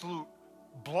absolute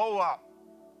blow up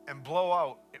and blow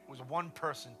out, it was one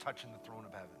person touching the throne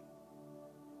of heaven.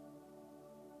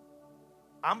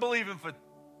 I'm believing for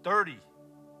 30.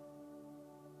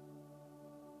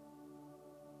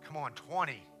 Come on,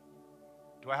 20.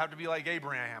 Do I have to be like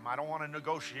Abraham? I don't want to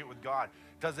negotiate with God.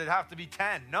 Does it have to be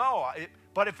 10? No.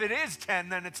 But if it is 10,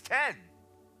 then it's 10.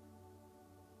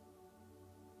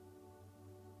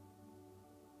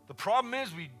 The problem is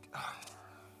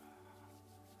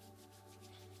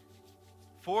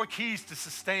 4 keys to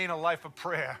sustain a life of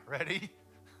prayer. Ready?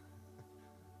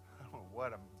 I don't know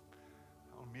what I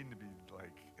don't mean to be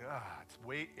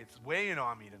it's weighing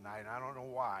on me tonight. I don't know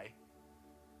why.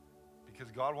 Because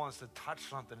God wants to touch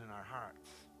something in our hearts.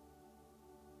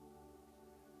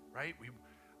 Right?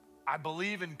 I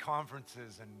believe in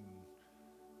conferences and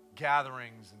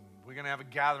gatherings, and we're going to have a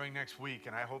gathering next week,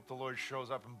 and I hope the Lord shows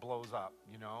up and blows up,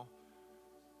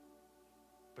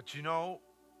 But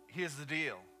here's the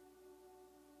deal.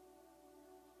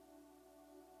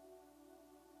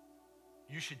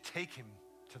 You should take him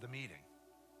to the meeting.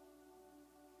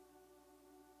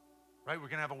 Right? We're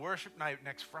going to have a worship night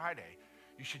next Friday.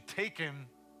 You should take him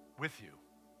with you.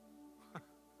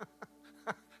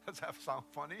 Does that sound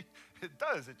funny? It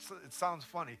does. It sounds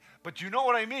funny. But you know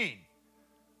what I mean.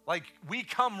 We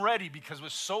come ready because we're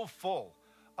so full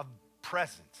of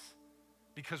presence.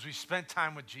 Because we spent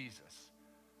time with Jesus.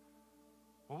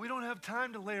 Well, we don't have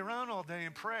time to lay around all day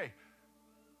and pray.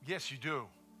 Yes, you do.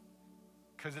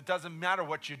 Because it doesn't matter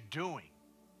what you're doing.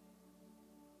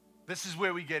 This is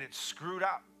where we get it screwed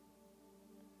up.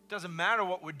 It doesn't matter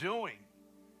what we're doing.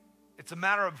 It's a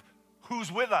matter of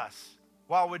who's with us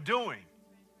while we're doing,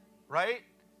 right?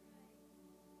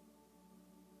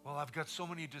 Well, I've got so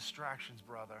many distractions,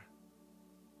 brother.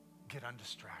 Get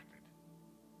undistracted.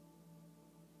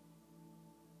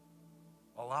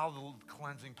 Allow the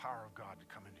cleansing power of God to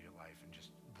come into your life and just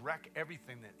wreck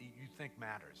everything that you think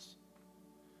matters.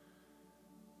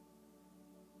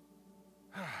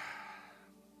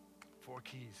 4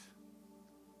 keys.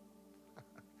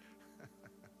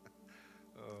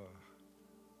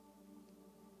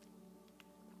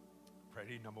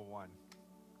 Ready? Number 1.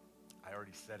 I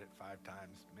already said it 5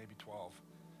 times, maybe 12.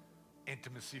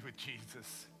 Intimacy with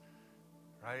Jesus,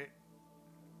 right?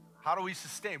 How do we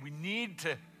sustain? We need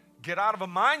to get out of a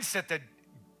mindset that,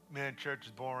 man, church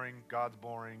is boring, God's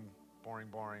boring, boring,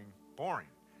 boring, boring.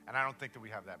 And I don't think that we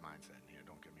have that mindset in here,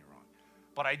 don't get me wrong.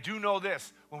 But I do know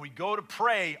this, when we go to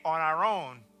pray on our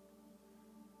own,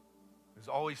 there's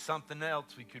always something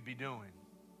else we could be doing.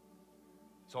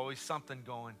 There's always something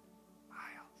going,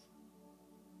 Miles,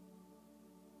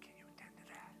 can you attend to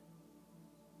that?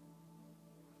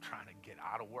 I'm trying to get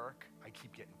out of work. I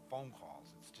keep getting phone calls.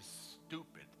 It's just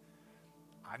stupid.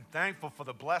 I'm thankful for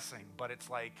the blessing, but it's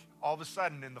like all of a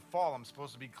sudden in the fall, I'm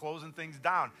supposed to be closing things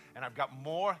down, and I've got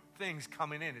more things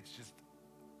coming in. It's just,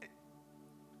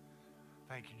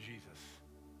 thank you, Jesus.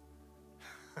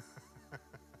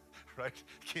 Right?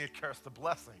 Can't curse the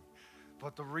blessing.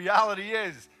 But the reality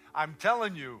is, I'm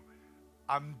telling you,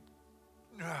 I'm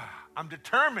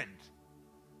determined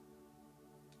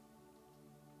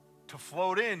to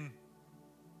float in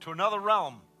to another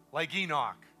realm like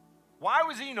Enoch. Why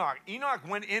was Enoch? Enoch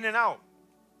went in and out.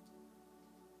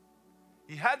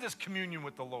 He had this communion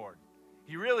with the Lord.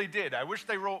 He really did. I wish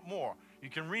they wrote more. You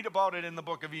can read about it in the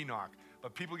book of Enoch,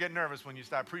 but people get nervous when you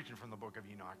start preaching from the book of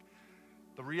Enoch.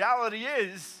 The reality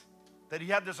is that he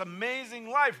had this amazing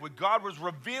life where God was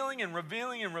revealing and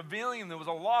revealing and revealing, and there was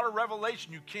a lot of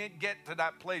revelation. You can't get to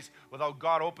that place without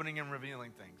God opening and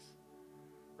revealing things,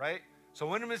 right?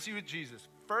 So intimacy with Jesus.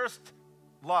 First,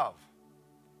 love,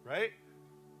 right?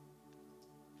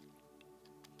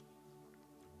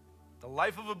 The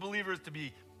life of a believer is to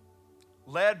be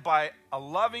led by a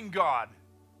loving God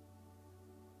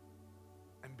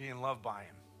and being loved by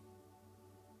him.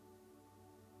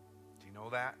 Do you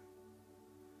know that?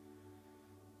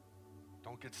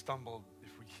 Don't get stumbled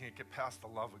if we can't get past the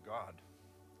love of God.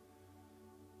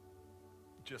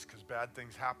 Just because bad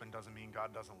things happen doesn't mean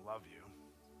God doesn't love you.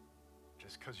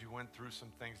 Just because you went through some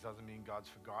things doesn't mean God's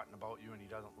forgotten about you and he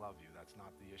doesn't love you. That's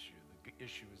not the issue. The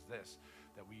issue is this,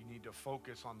 that we need to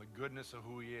focus on the goodness of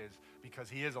who he is,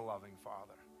 because he is a loving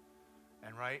Father.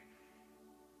 And right?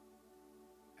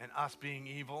 And us being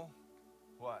evil,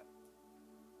 what?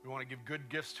 We want to give good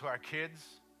gifts to our kids,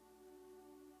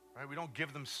 right? We don't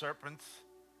give them serpents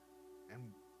and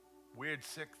weird,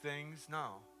 sick things.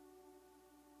 No.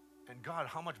 And God,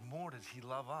 how much more does he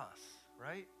love us,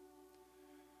 right?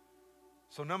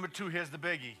 So number 2, here's the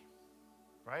biggie,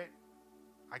 right?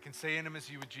 I can say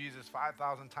intimacy with Jesus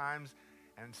 5,000 times,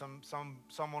 and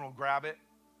someone will grab it.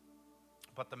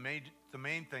 But the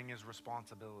main thing is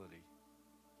responsibility,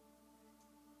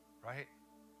 right?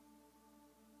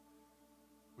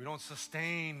 We don't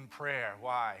sustain prayer.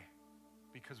 Why?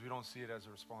 Because we don't see it as a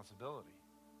responsibility.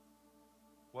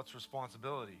 What's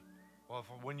responsibility? Well,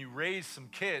 when you raise some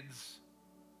kids,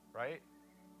 right?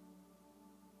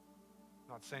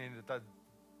 I'm not saying that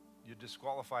you're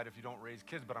disqualified if you don't raise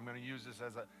kids, but I'm going to use this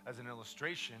as an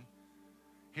illustration.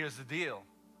 Here's the deal.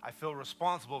 I feel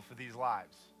responsible for these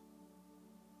lives,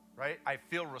 right? I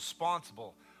feel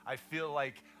responsible. I feel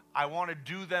like I want to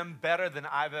do them better than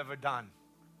I've ever done.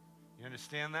 You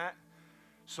understand that?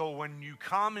 So when you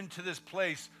come into this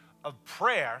place of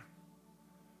prayer,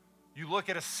 you look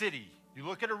at a city, you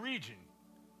look at a region,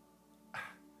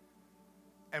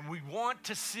 and we want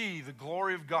to see the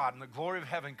glory of God and the glory of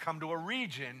heaven come to a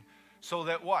region so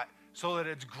that what? So that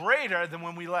it's greater than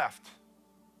when we left,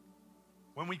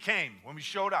 when we came, when we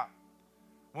showed up,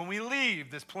 when we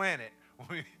leave this planet,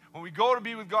 when we go to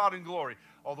be with God in glory,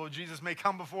 although Jesus may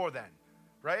come before then,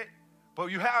 right? But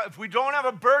if we don't have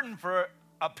a burden for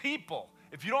a people,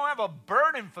 if you don't have a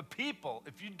burden for people,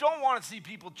 if you don't want to see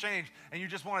people change and you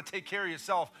just want to take care of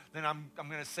yourself, then I'm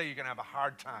going to say you're going to have a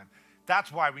hard time.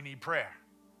 That's why we need prayer.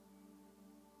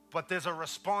 But there's a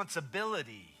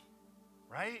responsibility,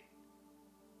 right?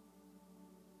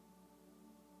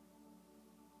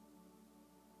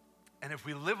 And if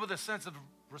we live with a sense of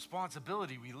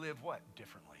responsibility, we live what?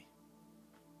 Differently.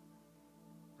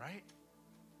 Right?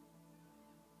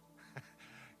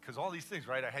 Because all these things,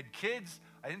 right? I had kids.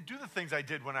 I didn't do the things I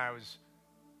did when I was,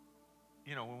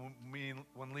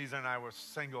 when Lisa and I were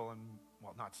single and,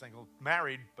 well, not single,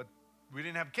 married, but we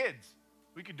didn't have kids.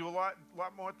 We could do a lot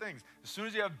more things. As soon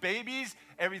as you have babies,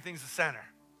 everything's the center.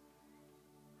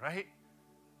 Right?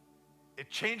 It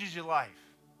changes your life.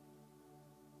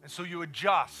 And so you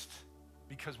adjust.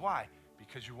 Because why?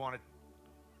 Because you want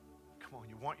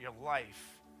your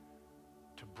life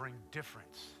to bring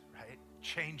difference, right?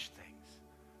 Change things,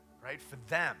 right? For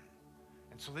them.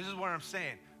 And so this is what I'm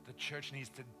saying. The church needs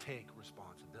to take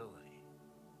responsibility.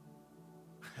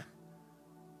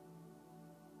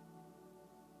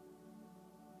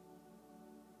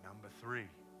 Number 3,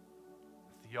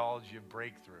 the theology of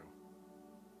breakthrough.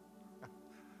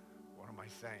 What am I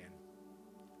saying?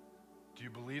 Do you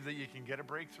believe that you can get a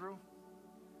breakthrough?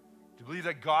 Do you believe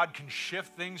that God can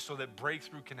shift things so that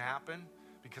breakthrough can happen?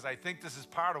 Because I think this is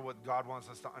part of what God wants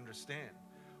us to understand.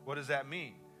 What does that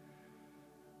mean?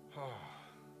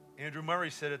 Andrew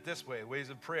Murray said it this way, Ways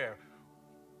of Prayer.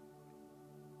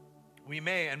 We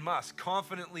may and must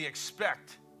confidently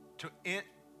expect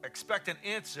an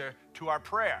answer to our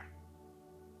prayer.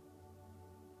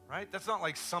 Right? That's not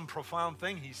like some profound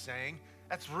thing he's saying.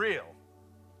 That's real.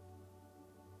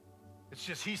 It's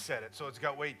just he said it, so it's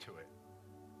got weight to it.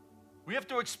 We have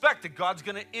to expect that God's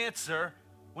going to answer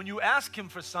when you ask him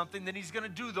for something, then he's going to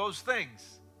do those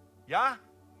things. Yeah?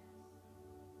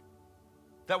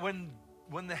 That when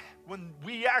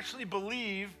we actually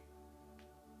believe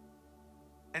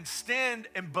and stand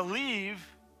and believe,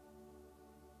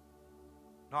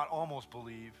 not almost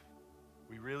believe,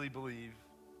 we really believe,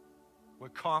 we're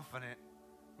confident,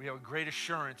 we have a great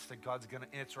assurance that God's going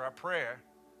to answer our prayer,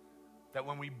 that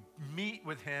when we meet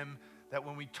with him, that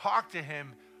when we talk to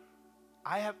him,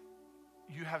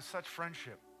 you have such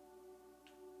friendship.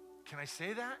 Can I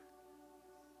say that?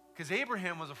 Because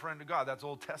Abraham was a friend of God. That's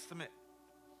Old Testament.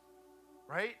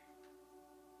 Right?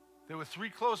 There were 3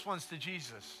 close ones to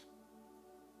Jesus.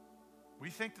 We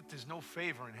think that there's no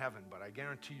favor in heaven, but I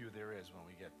guarantee you there is when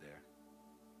we get there.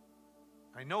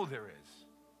 I know there is.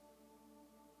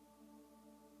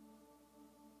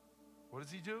 What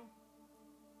does he do?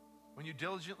 When you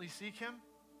diligently seek him?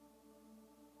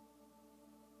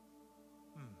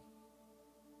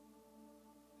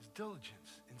 His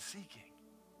diligence in seeking.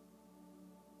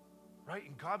 Right?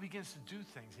 And God begins to do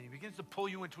things, and he begins to pull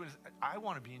you into his. I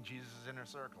want to be in Jesus' inner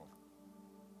circle.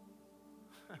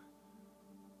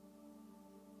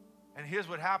 And here's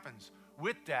what happens.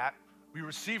 With that, we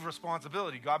receive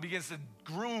responsibility. God begins to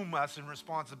groom us in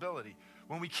responsibility.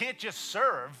 When we can't just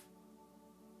serve,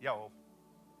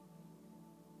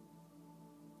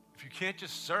 if you can't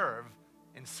just serve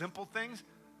in simple things,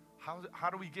 how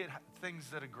do we get things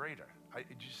that are greater?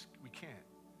 We can't.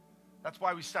 That's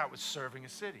why we start with serving a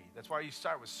city. That's why you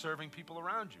start with serving people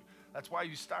around you. That's why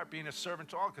you start being a servant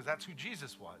to all, because that's who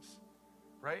Jesus was,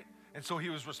 right? And so he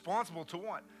was responsible to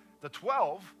what? The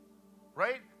 12,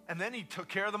 right? And then he took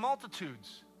care of the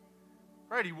multitudes,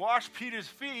 right? He washed Peter's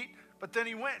feet, but then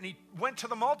he went to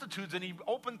the multitudes and he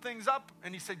opened things up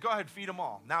and he said, go ahead, feed them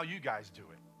all. Now you guys do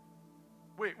it.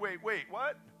 Wait,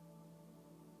 what?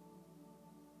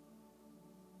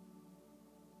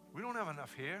 We don't have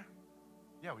enough here.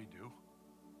 Yeah, we do.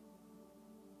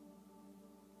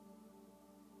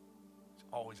 It's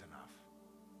always enough.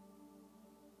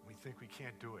 We think we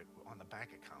can't do it on the bank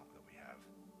account that we have.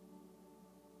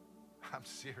 I'm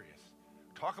serious.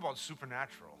 Talk about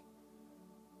supernatural.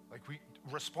 Like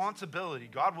responsibility.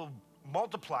 God will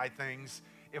multiply things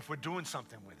if we're doing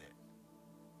something with it.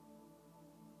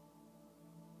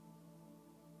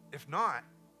 If not,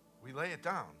 we lay it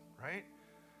down, right?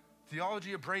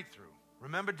 Theology of breakthrough.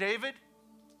 Remember David?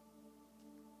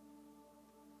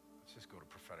 Let's just go to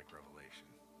prophetic revelation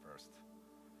first.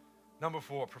 Number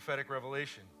 4, prophetic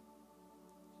revelation.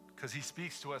 Because he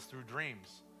speaks to us through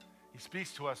dreams. He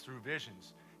speaks to us through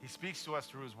visions. He speaks to us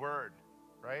through his word,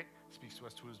 right? He speaks to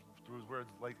us through his word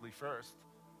likely first,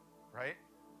 right?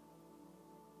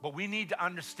 But we need to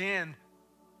understand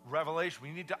revelation.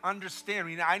 We need to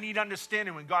understand. I need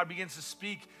understanding when God begins to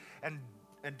speak and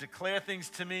declare things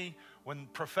to me. When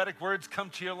prophetic words come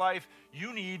to your life,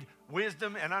 you need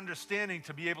wisdom and understanding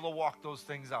to be able to walk those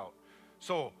things out.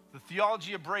 So the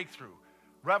theology of breakthrough,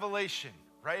 revelation,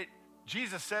 right?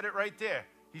 Jesus said it right there.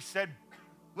 He said,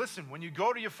 listen, when you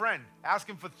go to your friend, ask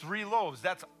him for 3 loaves.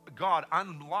 That's God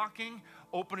unlocking,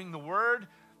 opening the word.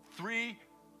 3,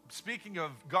 speaking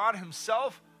of God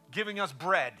himself, giving us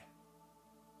bread.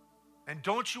 And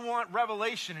don't you want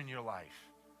revelation in your life?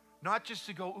 Not just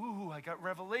to go, ooh, I got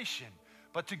revelation,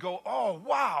 but to go, oh,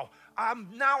 wow,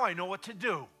 now I know what to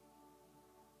do.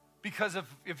 Because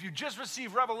if you just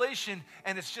receive revelation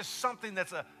and it's just something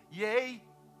that's a yay,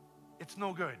 it's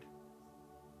no good.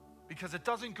 Because it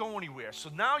doesn't go anywhere. So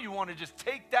now you want to just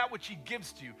take that which he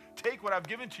gives to you, take what I've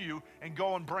given to you and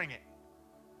go and bring it.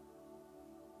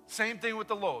 Same thing with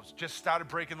the loaves. Just started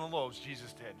breaking the loaves,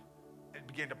 Jesus did. It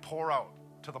began to pour out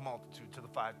to the multitude, to the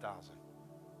 5,000.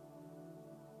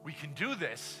 We can do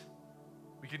this.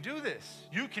 We can do this.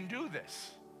 You can do this.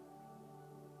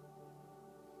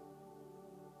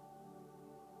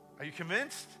 Are you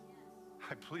convinced?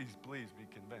 Please be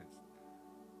convinced.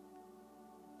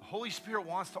 The Holy Spirit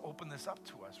wants to open this up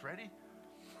to us. Ready?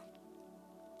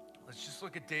 Let's just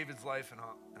look at David's life and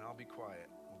I'll be quiet.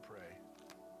 We'll pray.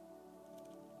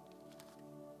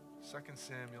 2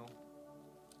 Samuel.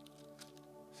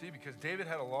 See, because David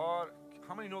had a lot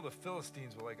How many know the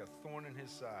Philistines were like a thorn in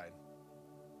his side?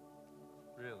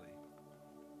 Really?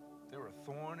 They were a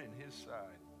thorn in his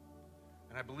side.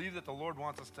 And I believe that the Lord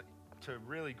wants us to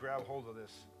really grab hold of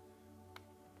this.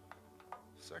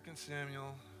 2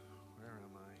 Samuel, where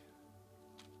am I?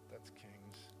 That's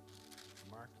Kings.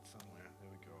 Marked it somewhere. There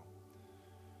we go.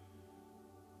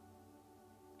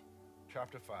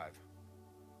 Chapter 5.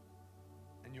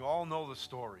 And you all know the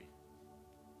story.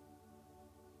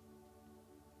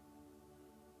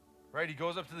 Right? He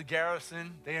goes up to the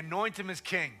garrison. They anoint him as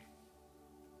king.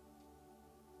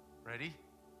 Ready?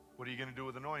 What are you going to do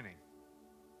with anointing?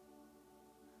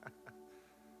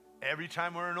 Every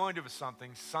time we're anointed with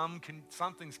something,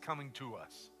 something's coming to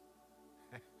us.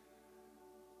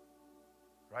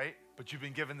 Right? But you've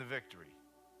been given the victory.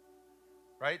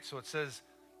 Right? So it says,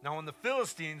 now when the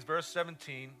Philistines, verse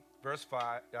 17,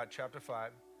 chapter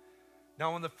 5,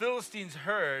 now when the Philistines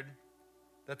heard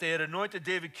that they had anointed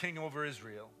David king over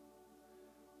Israel,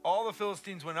 all the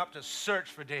Philistines went up to search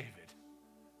for David.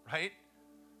 Right?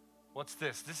 What's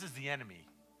this? This is the enemy.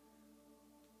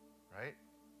 Right?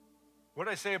 What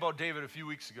did I say about David a few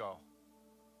weeks ago?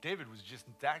 David was just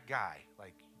that guy.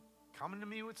 Like, coming to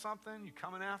me with something? You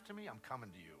coming after me? I'm coming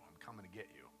to you. I'm coming to get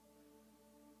you.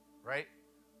 Right?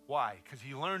 Why? Because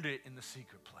he learned it in the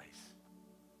secret place.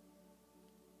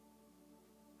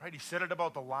 Right? He said it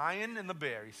about the lion and the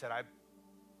bear. He said,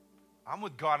 I'm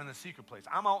with God in the secret place.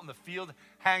 I'm out in the field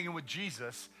hanging with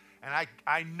Jesus, and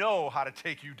I know how to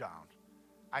take you down.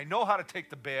 I know how to take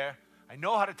the bear. I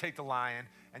know how to take the lion.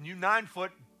 And you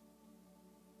 9-foot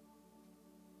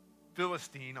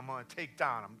Philistine, I'm going to take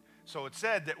down him. So it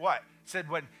said that what? It said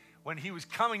when he was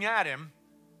coming at him,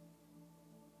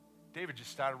 David just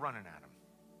started running at him.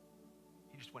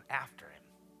 He just went after him.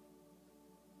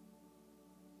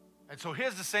 And so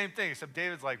here's the same thing, except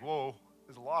David's like, whoa,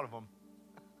 there's a lot of them.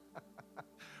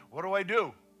 What do I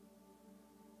do?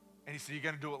 And he said, you're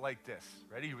going to do it like this.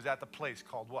 Ready? He was at the place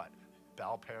called what?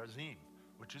 Baal Perazim,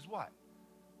 which is what?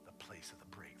 The place of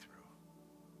the breakthrough.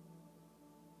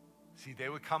 See, they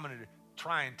were coming to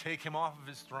try and take him off of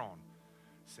his throne.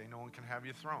 Say, no one can have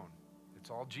your throne. It's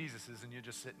all Jesus's, and you're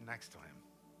just sitting next to him.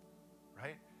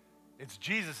 Right? It's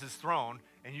Jesus's throne,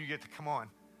 and you get to come on,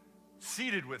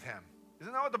 seated with him.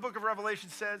 Isn't that what the book of Revelation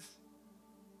says?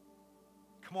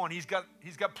 Come on, he's got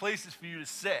places for you to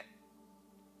sit.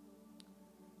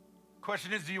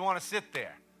 Question is, do you want to sit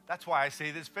there? That's why I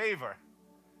say this favor.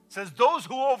 It says, those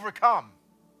who overcome.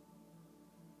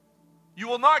 You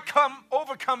will not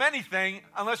overcome anything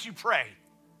unless you pray.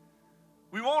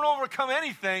 We won't overcome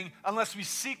anything unless we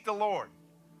seek the Lord.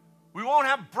 We won't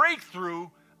have breakthrough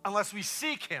unless we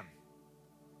seek him.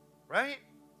 Right?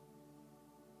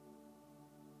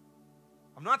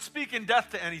 I'm not speaking death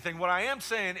to anything. What I am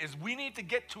saying is we need to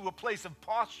get to a place of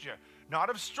posture, not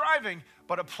of striving,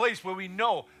 but a place where we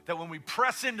know that when we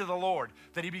press into the Lord,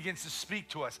 that he begins to speak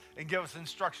to us and give us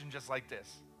instruction just like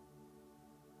this.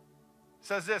 It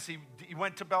says this, he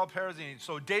went to Baal Perazim.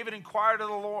 So David inquired of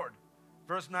the Lord,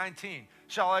 verse 19,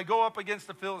 shall I go up against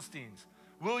the Philistines?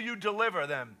 Will you deliver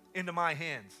them into my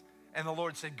hands? And the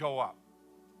Lord said, go up.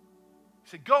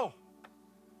 He said, go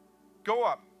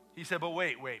up. He said, but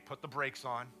wait, put the brakes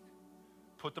on.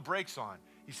 Put the brakes on.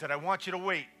 He said, I want you to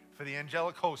wait for the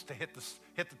angelic host to hit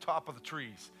the top of the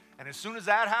trees. And as soon as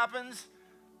that happens,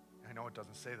 I know it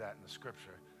doesn't say that in the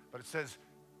scripture, but it says,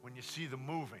 when you see the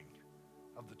moving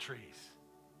of the trees.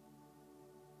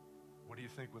 What do you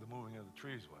think where the moving of the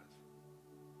trees was?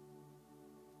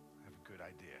 I have a good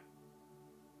idea.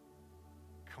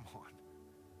 Come on.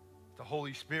 The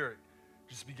Holy Spirit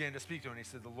just began to speak to him. And he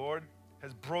said, the Lord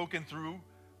has broken through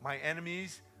my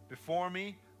enemies before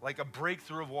me like a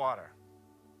breakthrough of water.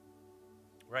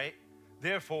 Right?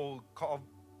 Therefore, we'll call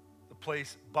the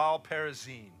place Baal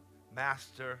Perazim,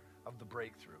 master of the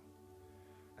breakthrough.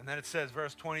 And then it says,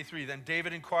 verse 23, then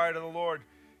David inquired of the Lord.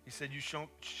 He said, you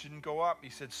shouldn't go up.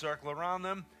 He said, circle around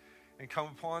them and come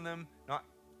upon them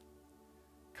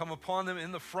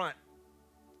in the front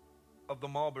of the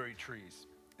mulberry trees.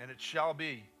 And it shall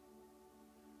be,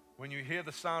 when you hear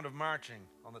the sound of marching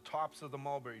on the tops of the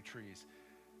mulberry trees,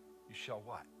 you shall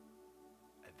what?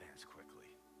 Advance quickly.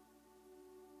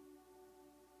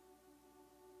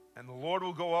 And the Lord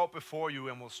will go out before you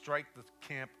and will strike the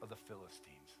camp of the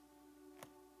Philistines.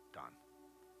 Done.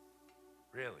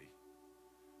 Really?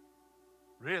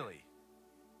 Really?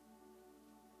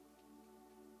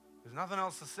 There's nothing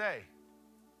else to say.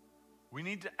 We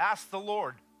need to ask the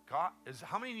Lord, God,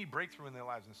 how many need breakthrough in their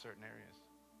lives in certain areas?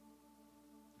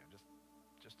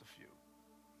 Just a few.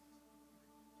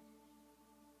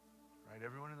 Right?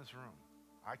 Everyone in this room.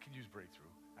 I could use breakthrough.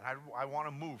 And I want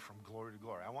to move from glory to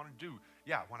glory. I want to do,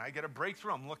 when I get a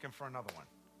breakthrough, I'm looking for another one.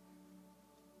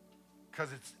 Because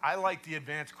I like the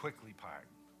advance quickly part.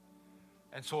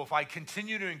 And so if I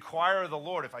continue to inquire of the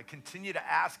Lord, if I continue to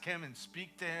ask him and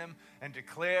speak to him and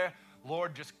declare,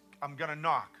 Lord, I'm going to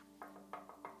knock.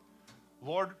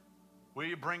 Lord, where are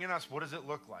you bringing us? What does it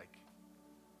look like?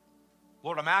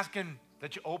 Lord, I'm asking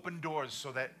that you open doors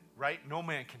so that, right, no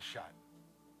man can shut.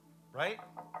 Right?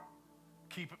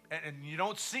 And you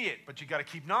don't see it, but you got to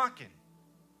keep knocking.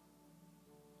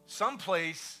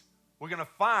 Someplace we're going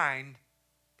to find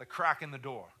the crack in the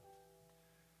door.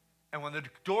 And when the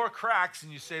door cracks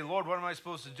and you say, Lord, what am I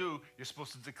supposed to do? You're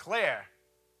supposed to declare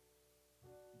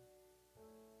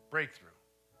breakthrough.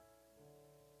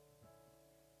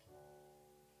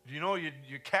 Do you know you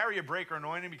carry a breaker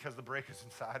anointing because the breaker's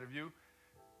inside of you?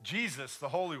 Jesus, the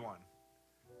Holy One,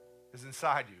 is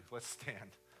inside you. Let's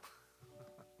stand.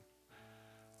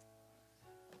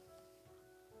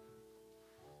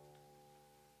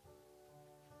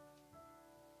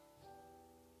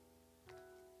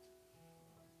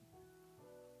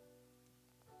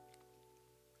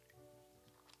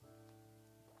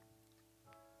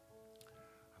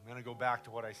 I'm going to go back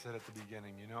to what I said at the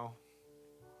beginning,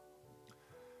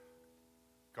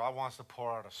 God wants to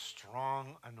pour out a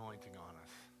strong anointing on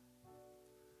us.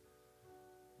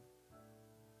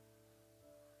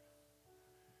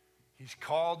 He's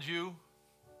called you.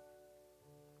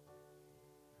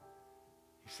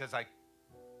 He said,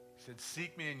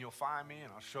 seek me and you'll find me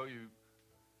and I'll show you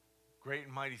great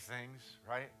and mighty things,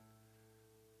 right?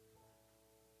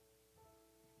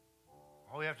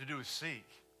 All we have to do is seek.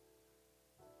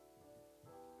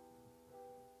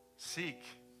 Seek.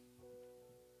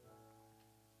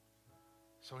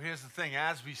 So here's the thing,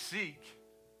 as we seek,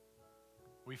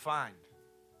 we find.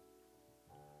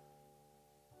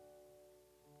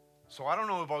 So I don't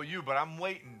know about you, but I'm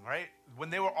waiting, right?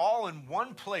 When they were all in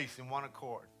one place in one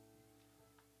accord,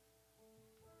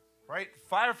 right?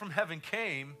 Fire from heaven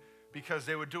came because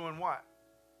they were doing what?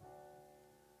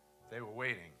 They were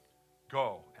waiting.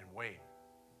 Go and wait.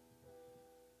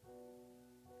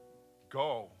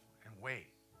 Go and wait.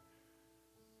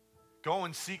 Go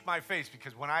and seek my face,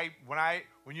 because when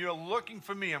you're looking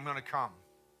for me, I'm going to come.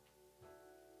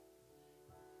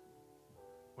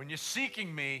 When you're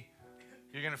seeking me,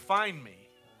 you're going to find me.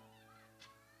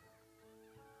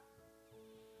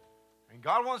 And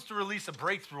God wants to release a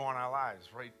breakthrough on our lives,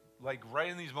 right? Like right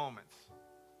in these moments.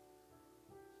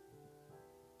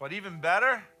 But even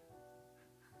better,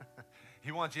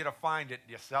 he wants you to find it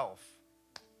yourself.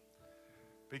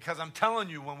 Because I'm telling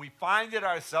you, when we find it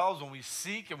ourselves, when we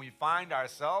seek and we find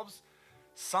ourselves,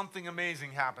 something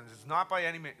amazing happens. It's not by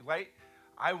any means, right?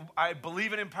 I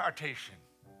believe in impartation.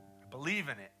 I believe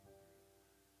in it.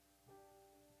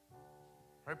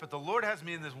 Right? But the Lord has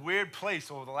me in this weird place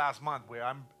over the last month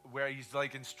where he's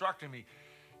like instructing me,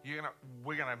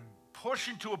 we're gonna push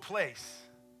into a place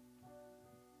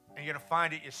and you're gonna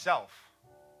find it yourself.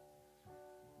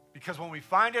 Because when we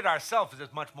find it ourselves,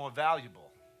 it's much more valuable.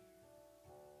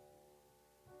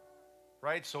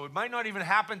 Right? So it might not even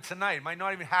happen tonight. It might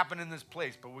not even happen in this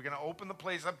place, but we're going to open the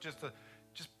place up just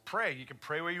pray. You can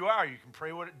pray where you are. You can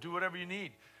do whatever you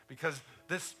need. Because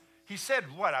he said,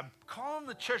 I'm calling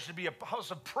the church to be a house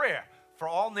of prayer for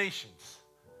all nations.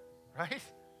 Right? That's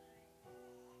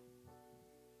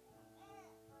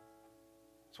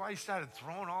why he started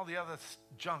throwing all the other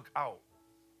junk out.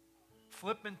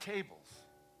 Flipping tables.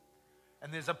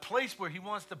 And there's a place where he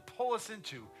wants to pull us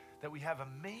into that we have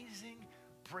amazing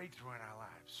breakthrough in our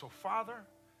lives. So, Father,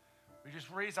 we just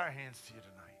raise our hands to you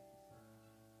tonight.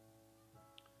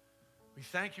 We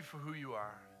thank you for who you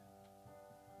are.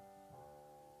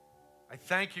 I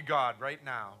thank you, God, right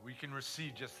now. We can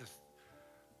receive just this.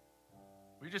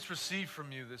 We just receive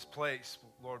from you this place,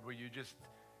 Lord, where you just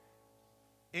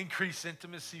increase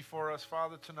intimacy for us,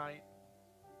 Father, tonight.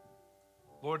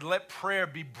 Lord, let prayer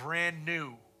be brand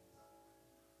new.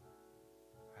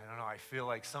 I don't know, I feel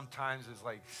like sometimes there's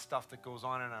like stuff that goes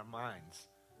on in our minds,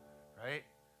 right?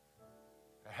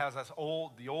 That has us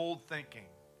the old thinking.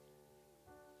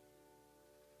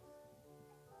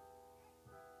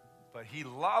 But he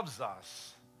loves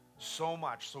us so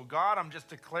much. So God, I'm just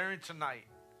declaring tonight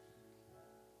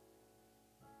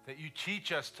that you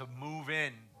teach us to move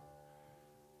in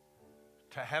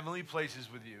to heavenly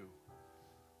places with you.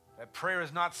 That prayer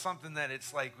is not something that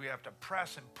it's like we have to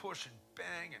press and push and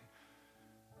bang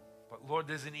but Lord,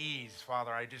 there's an ease,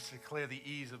 Father. I just declare the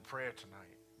ease of prayer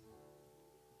tonight.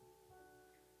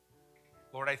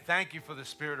 Lord, I thank you for the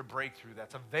spirit of breakthrough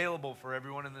that's available for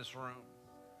everyone in this room.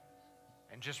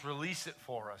 And just release it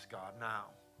for us, God, now.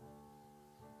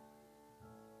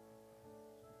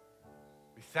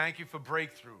 We thank you for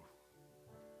breakthrough.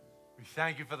 We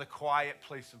thank you for the quiet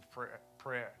place of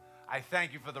prayer. I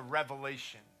thank you for the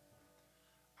revelation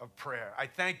of prayer. I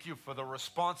thank you for the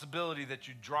responsibility that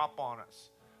you drop on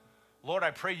us. Lord, I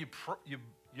pray you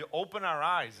open our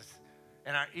eyes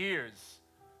and our ears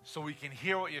so we can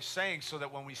hear what you're saying, so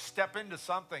that when we step into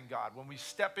something, God, when we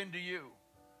step into you,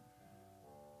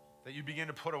 that you begin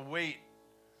to put a weight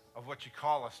of what you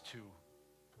call us to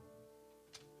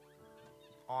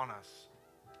on us.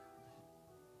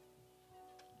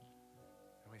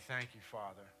 And we thank you,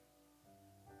 Father,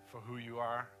 for who you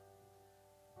are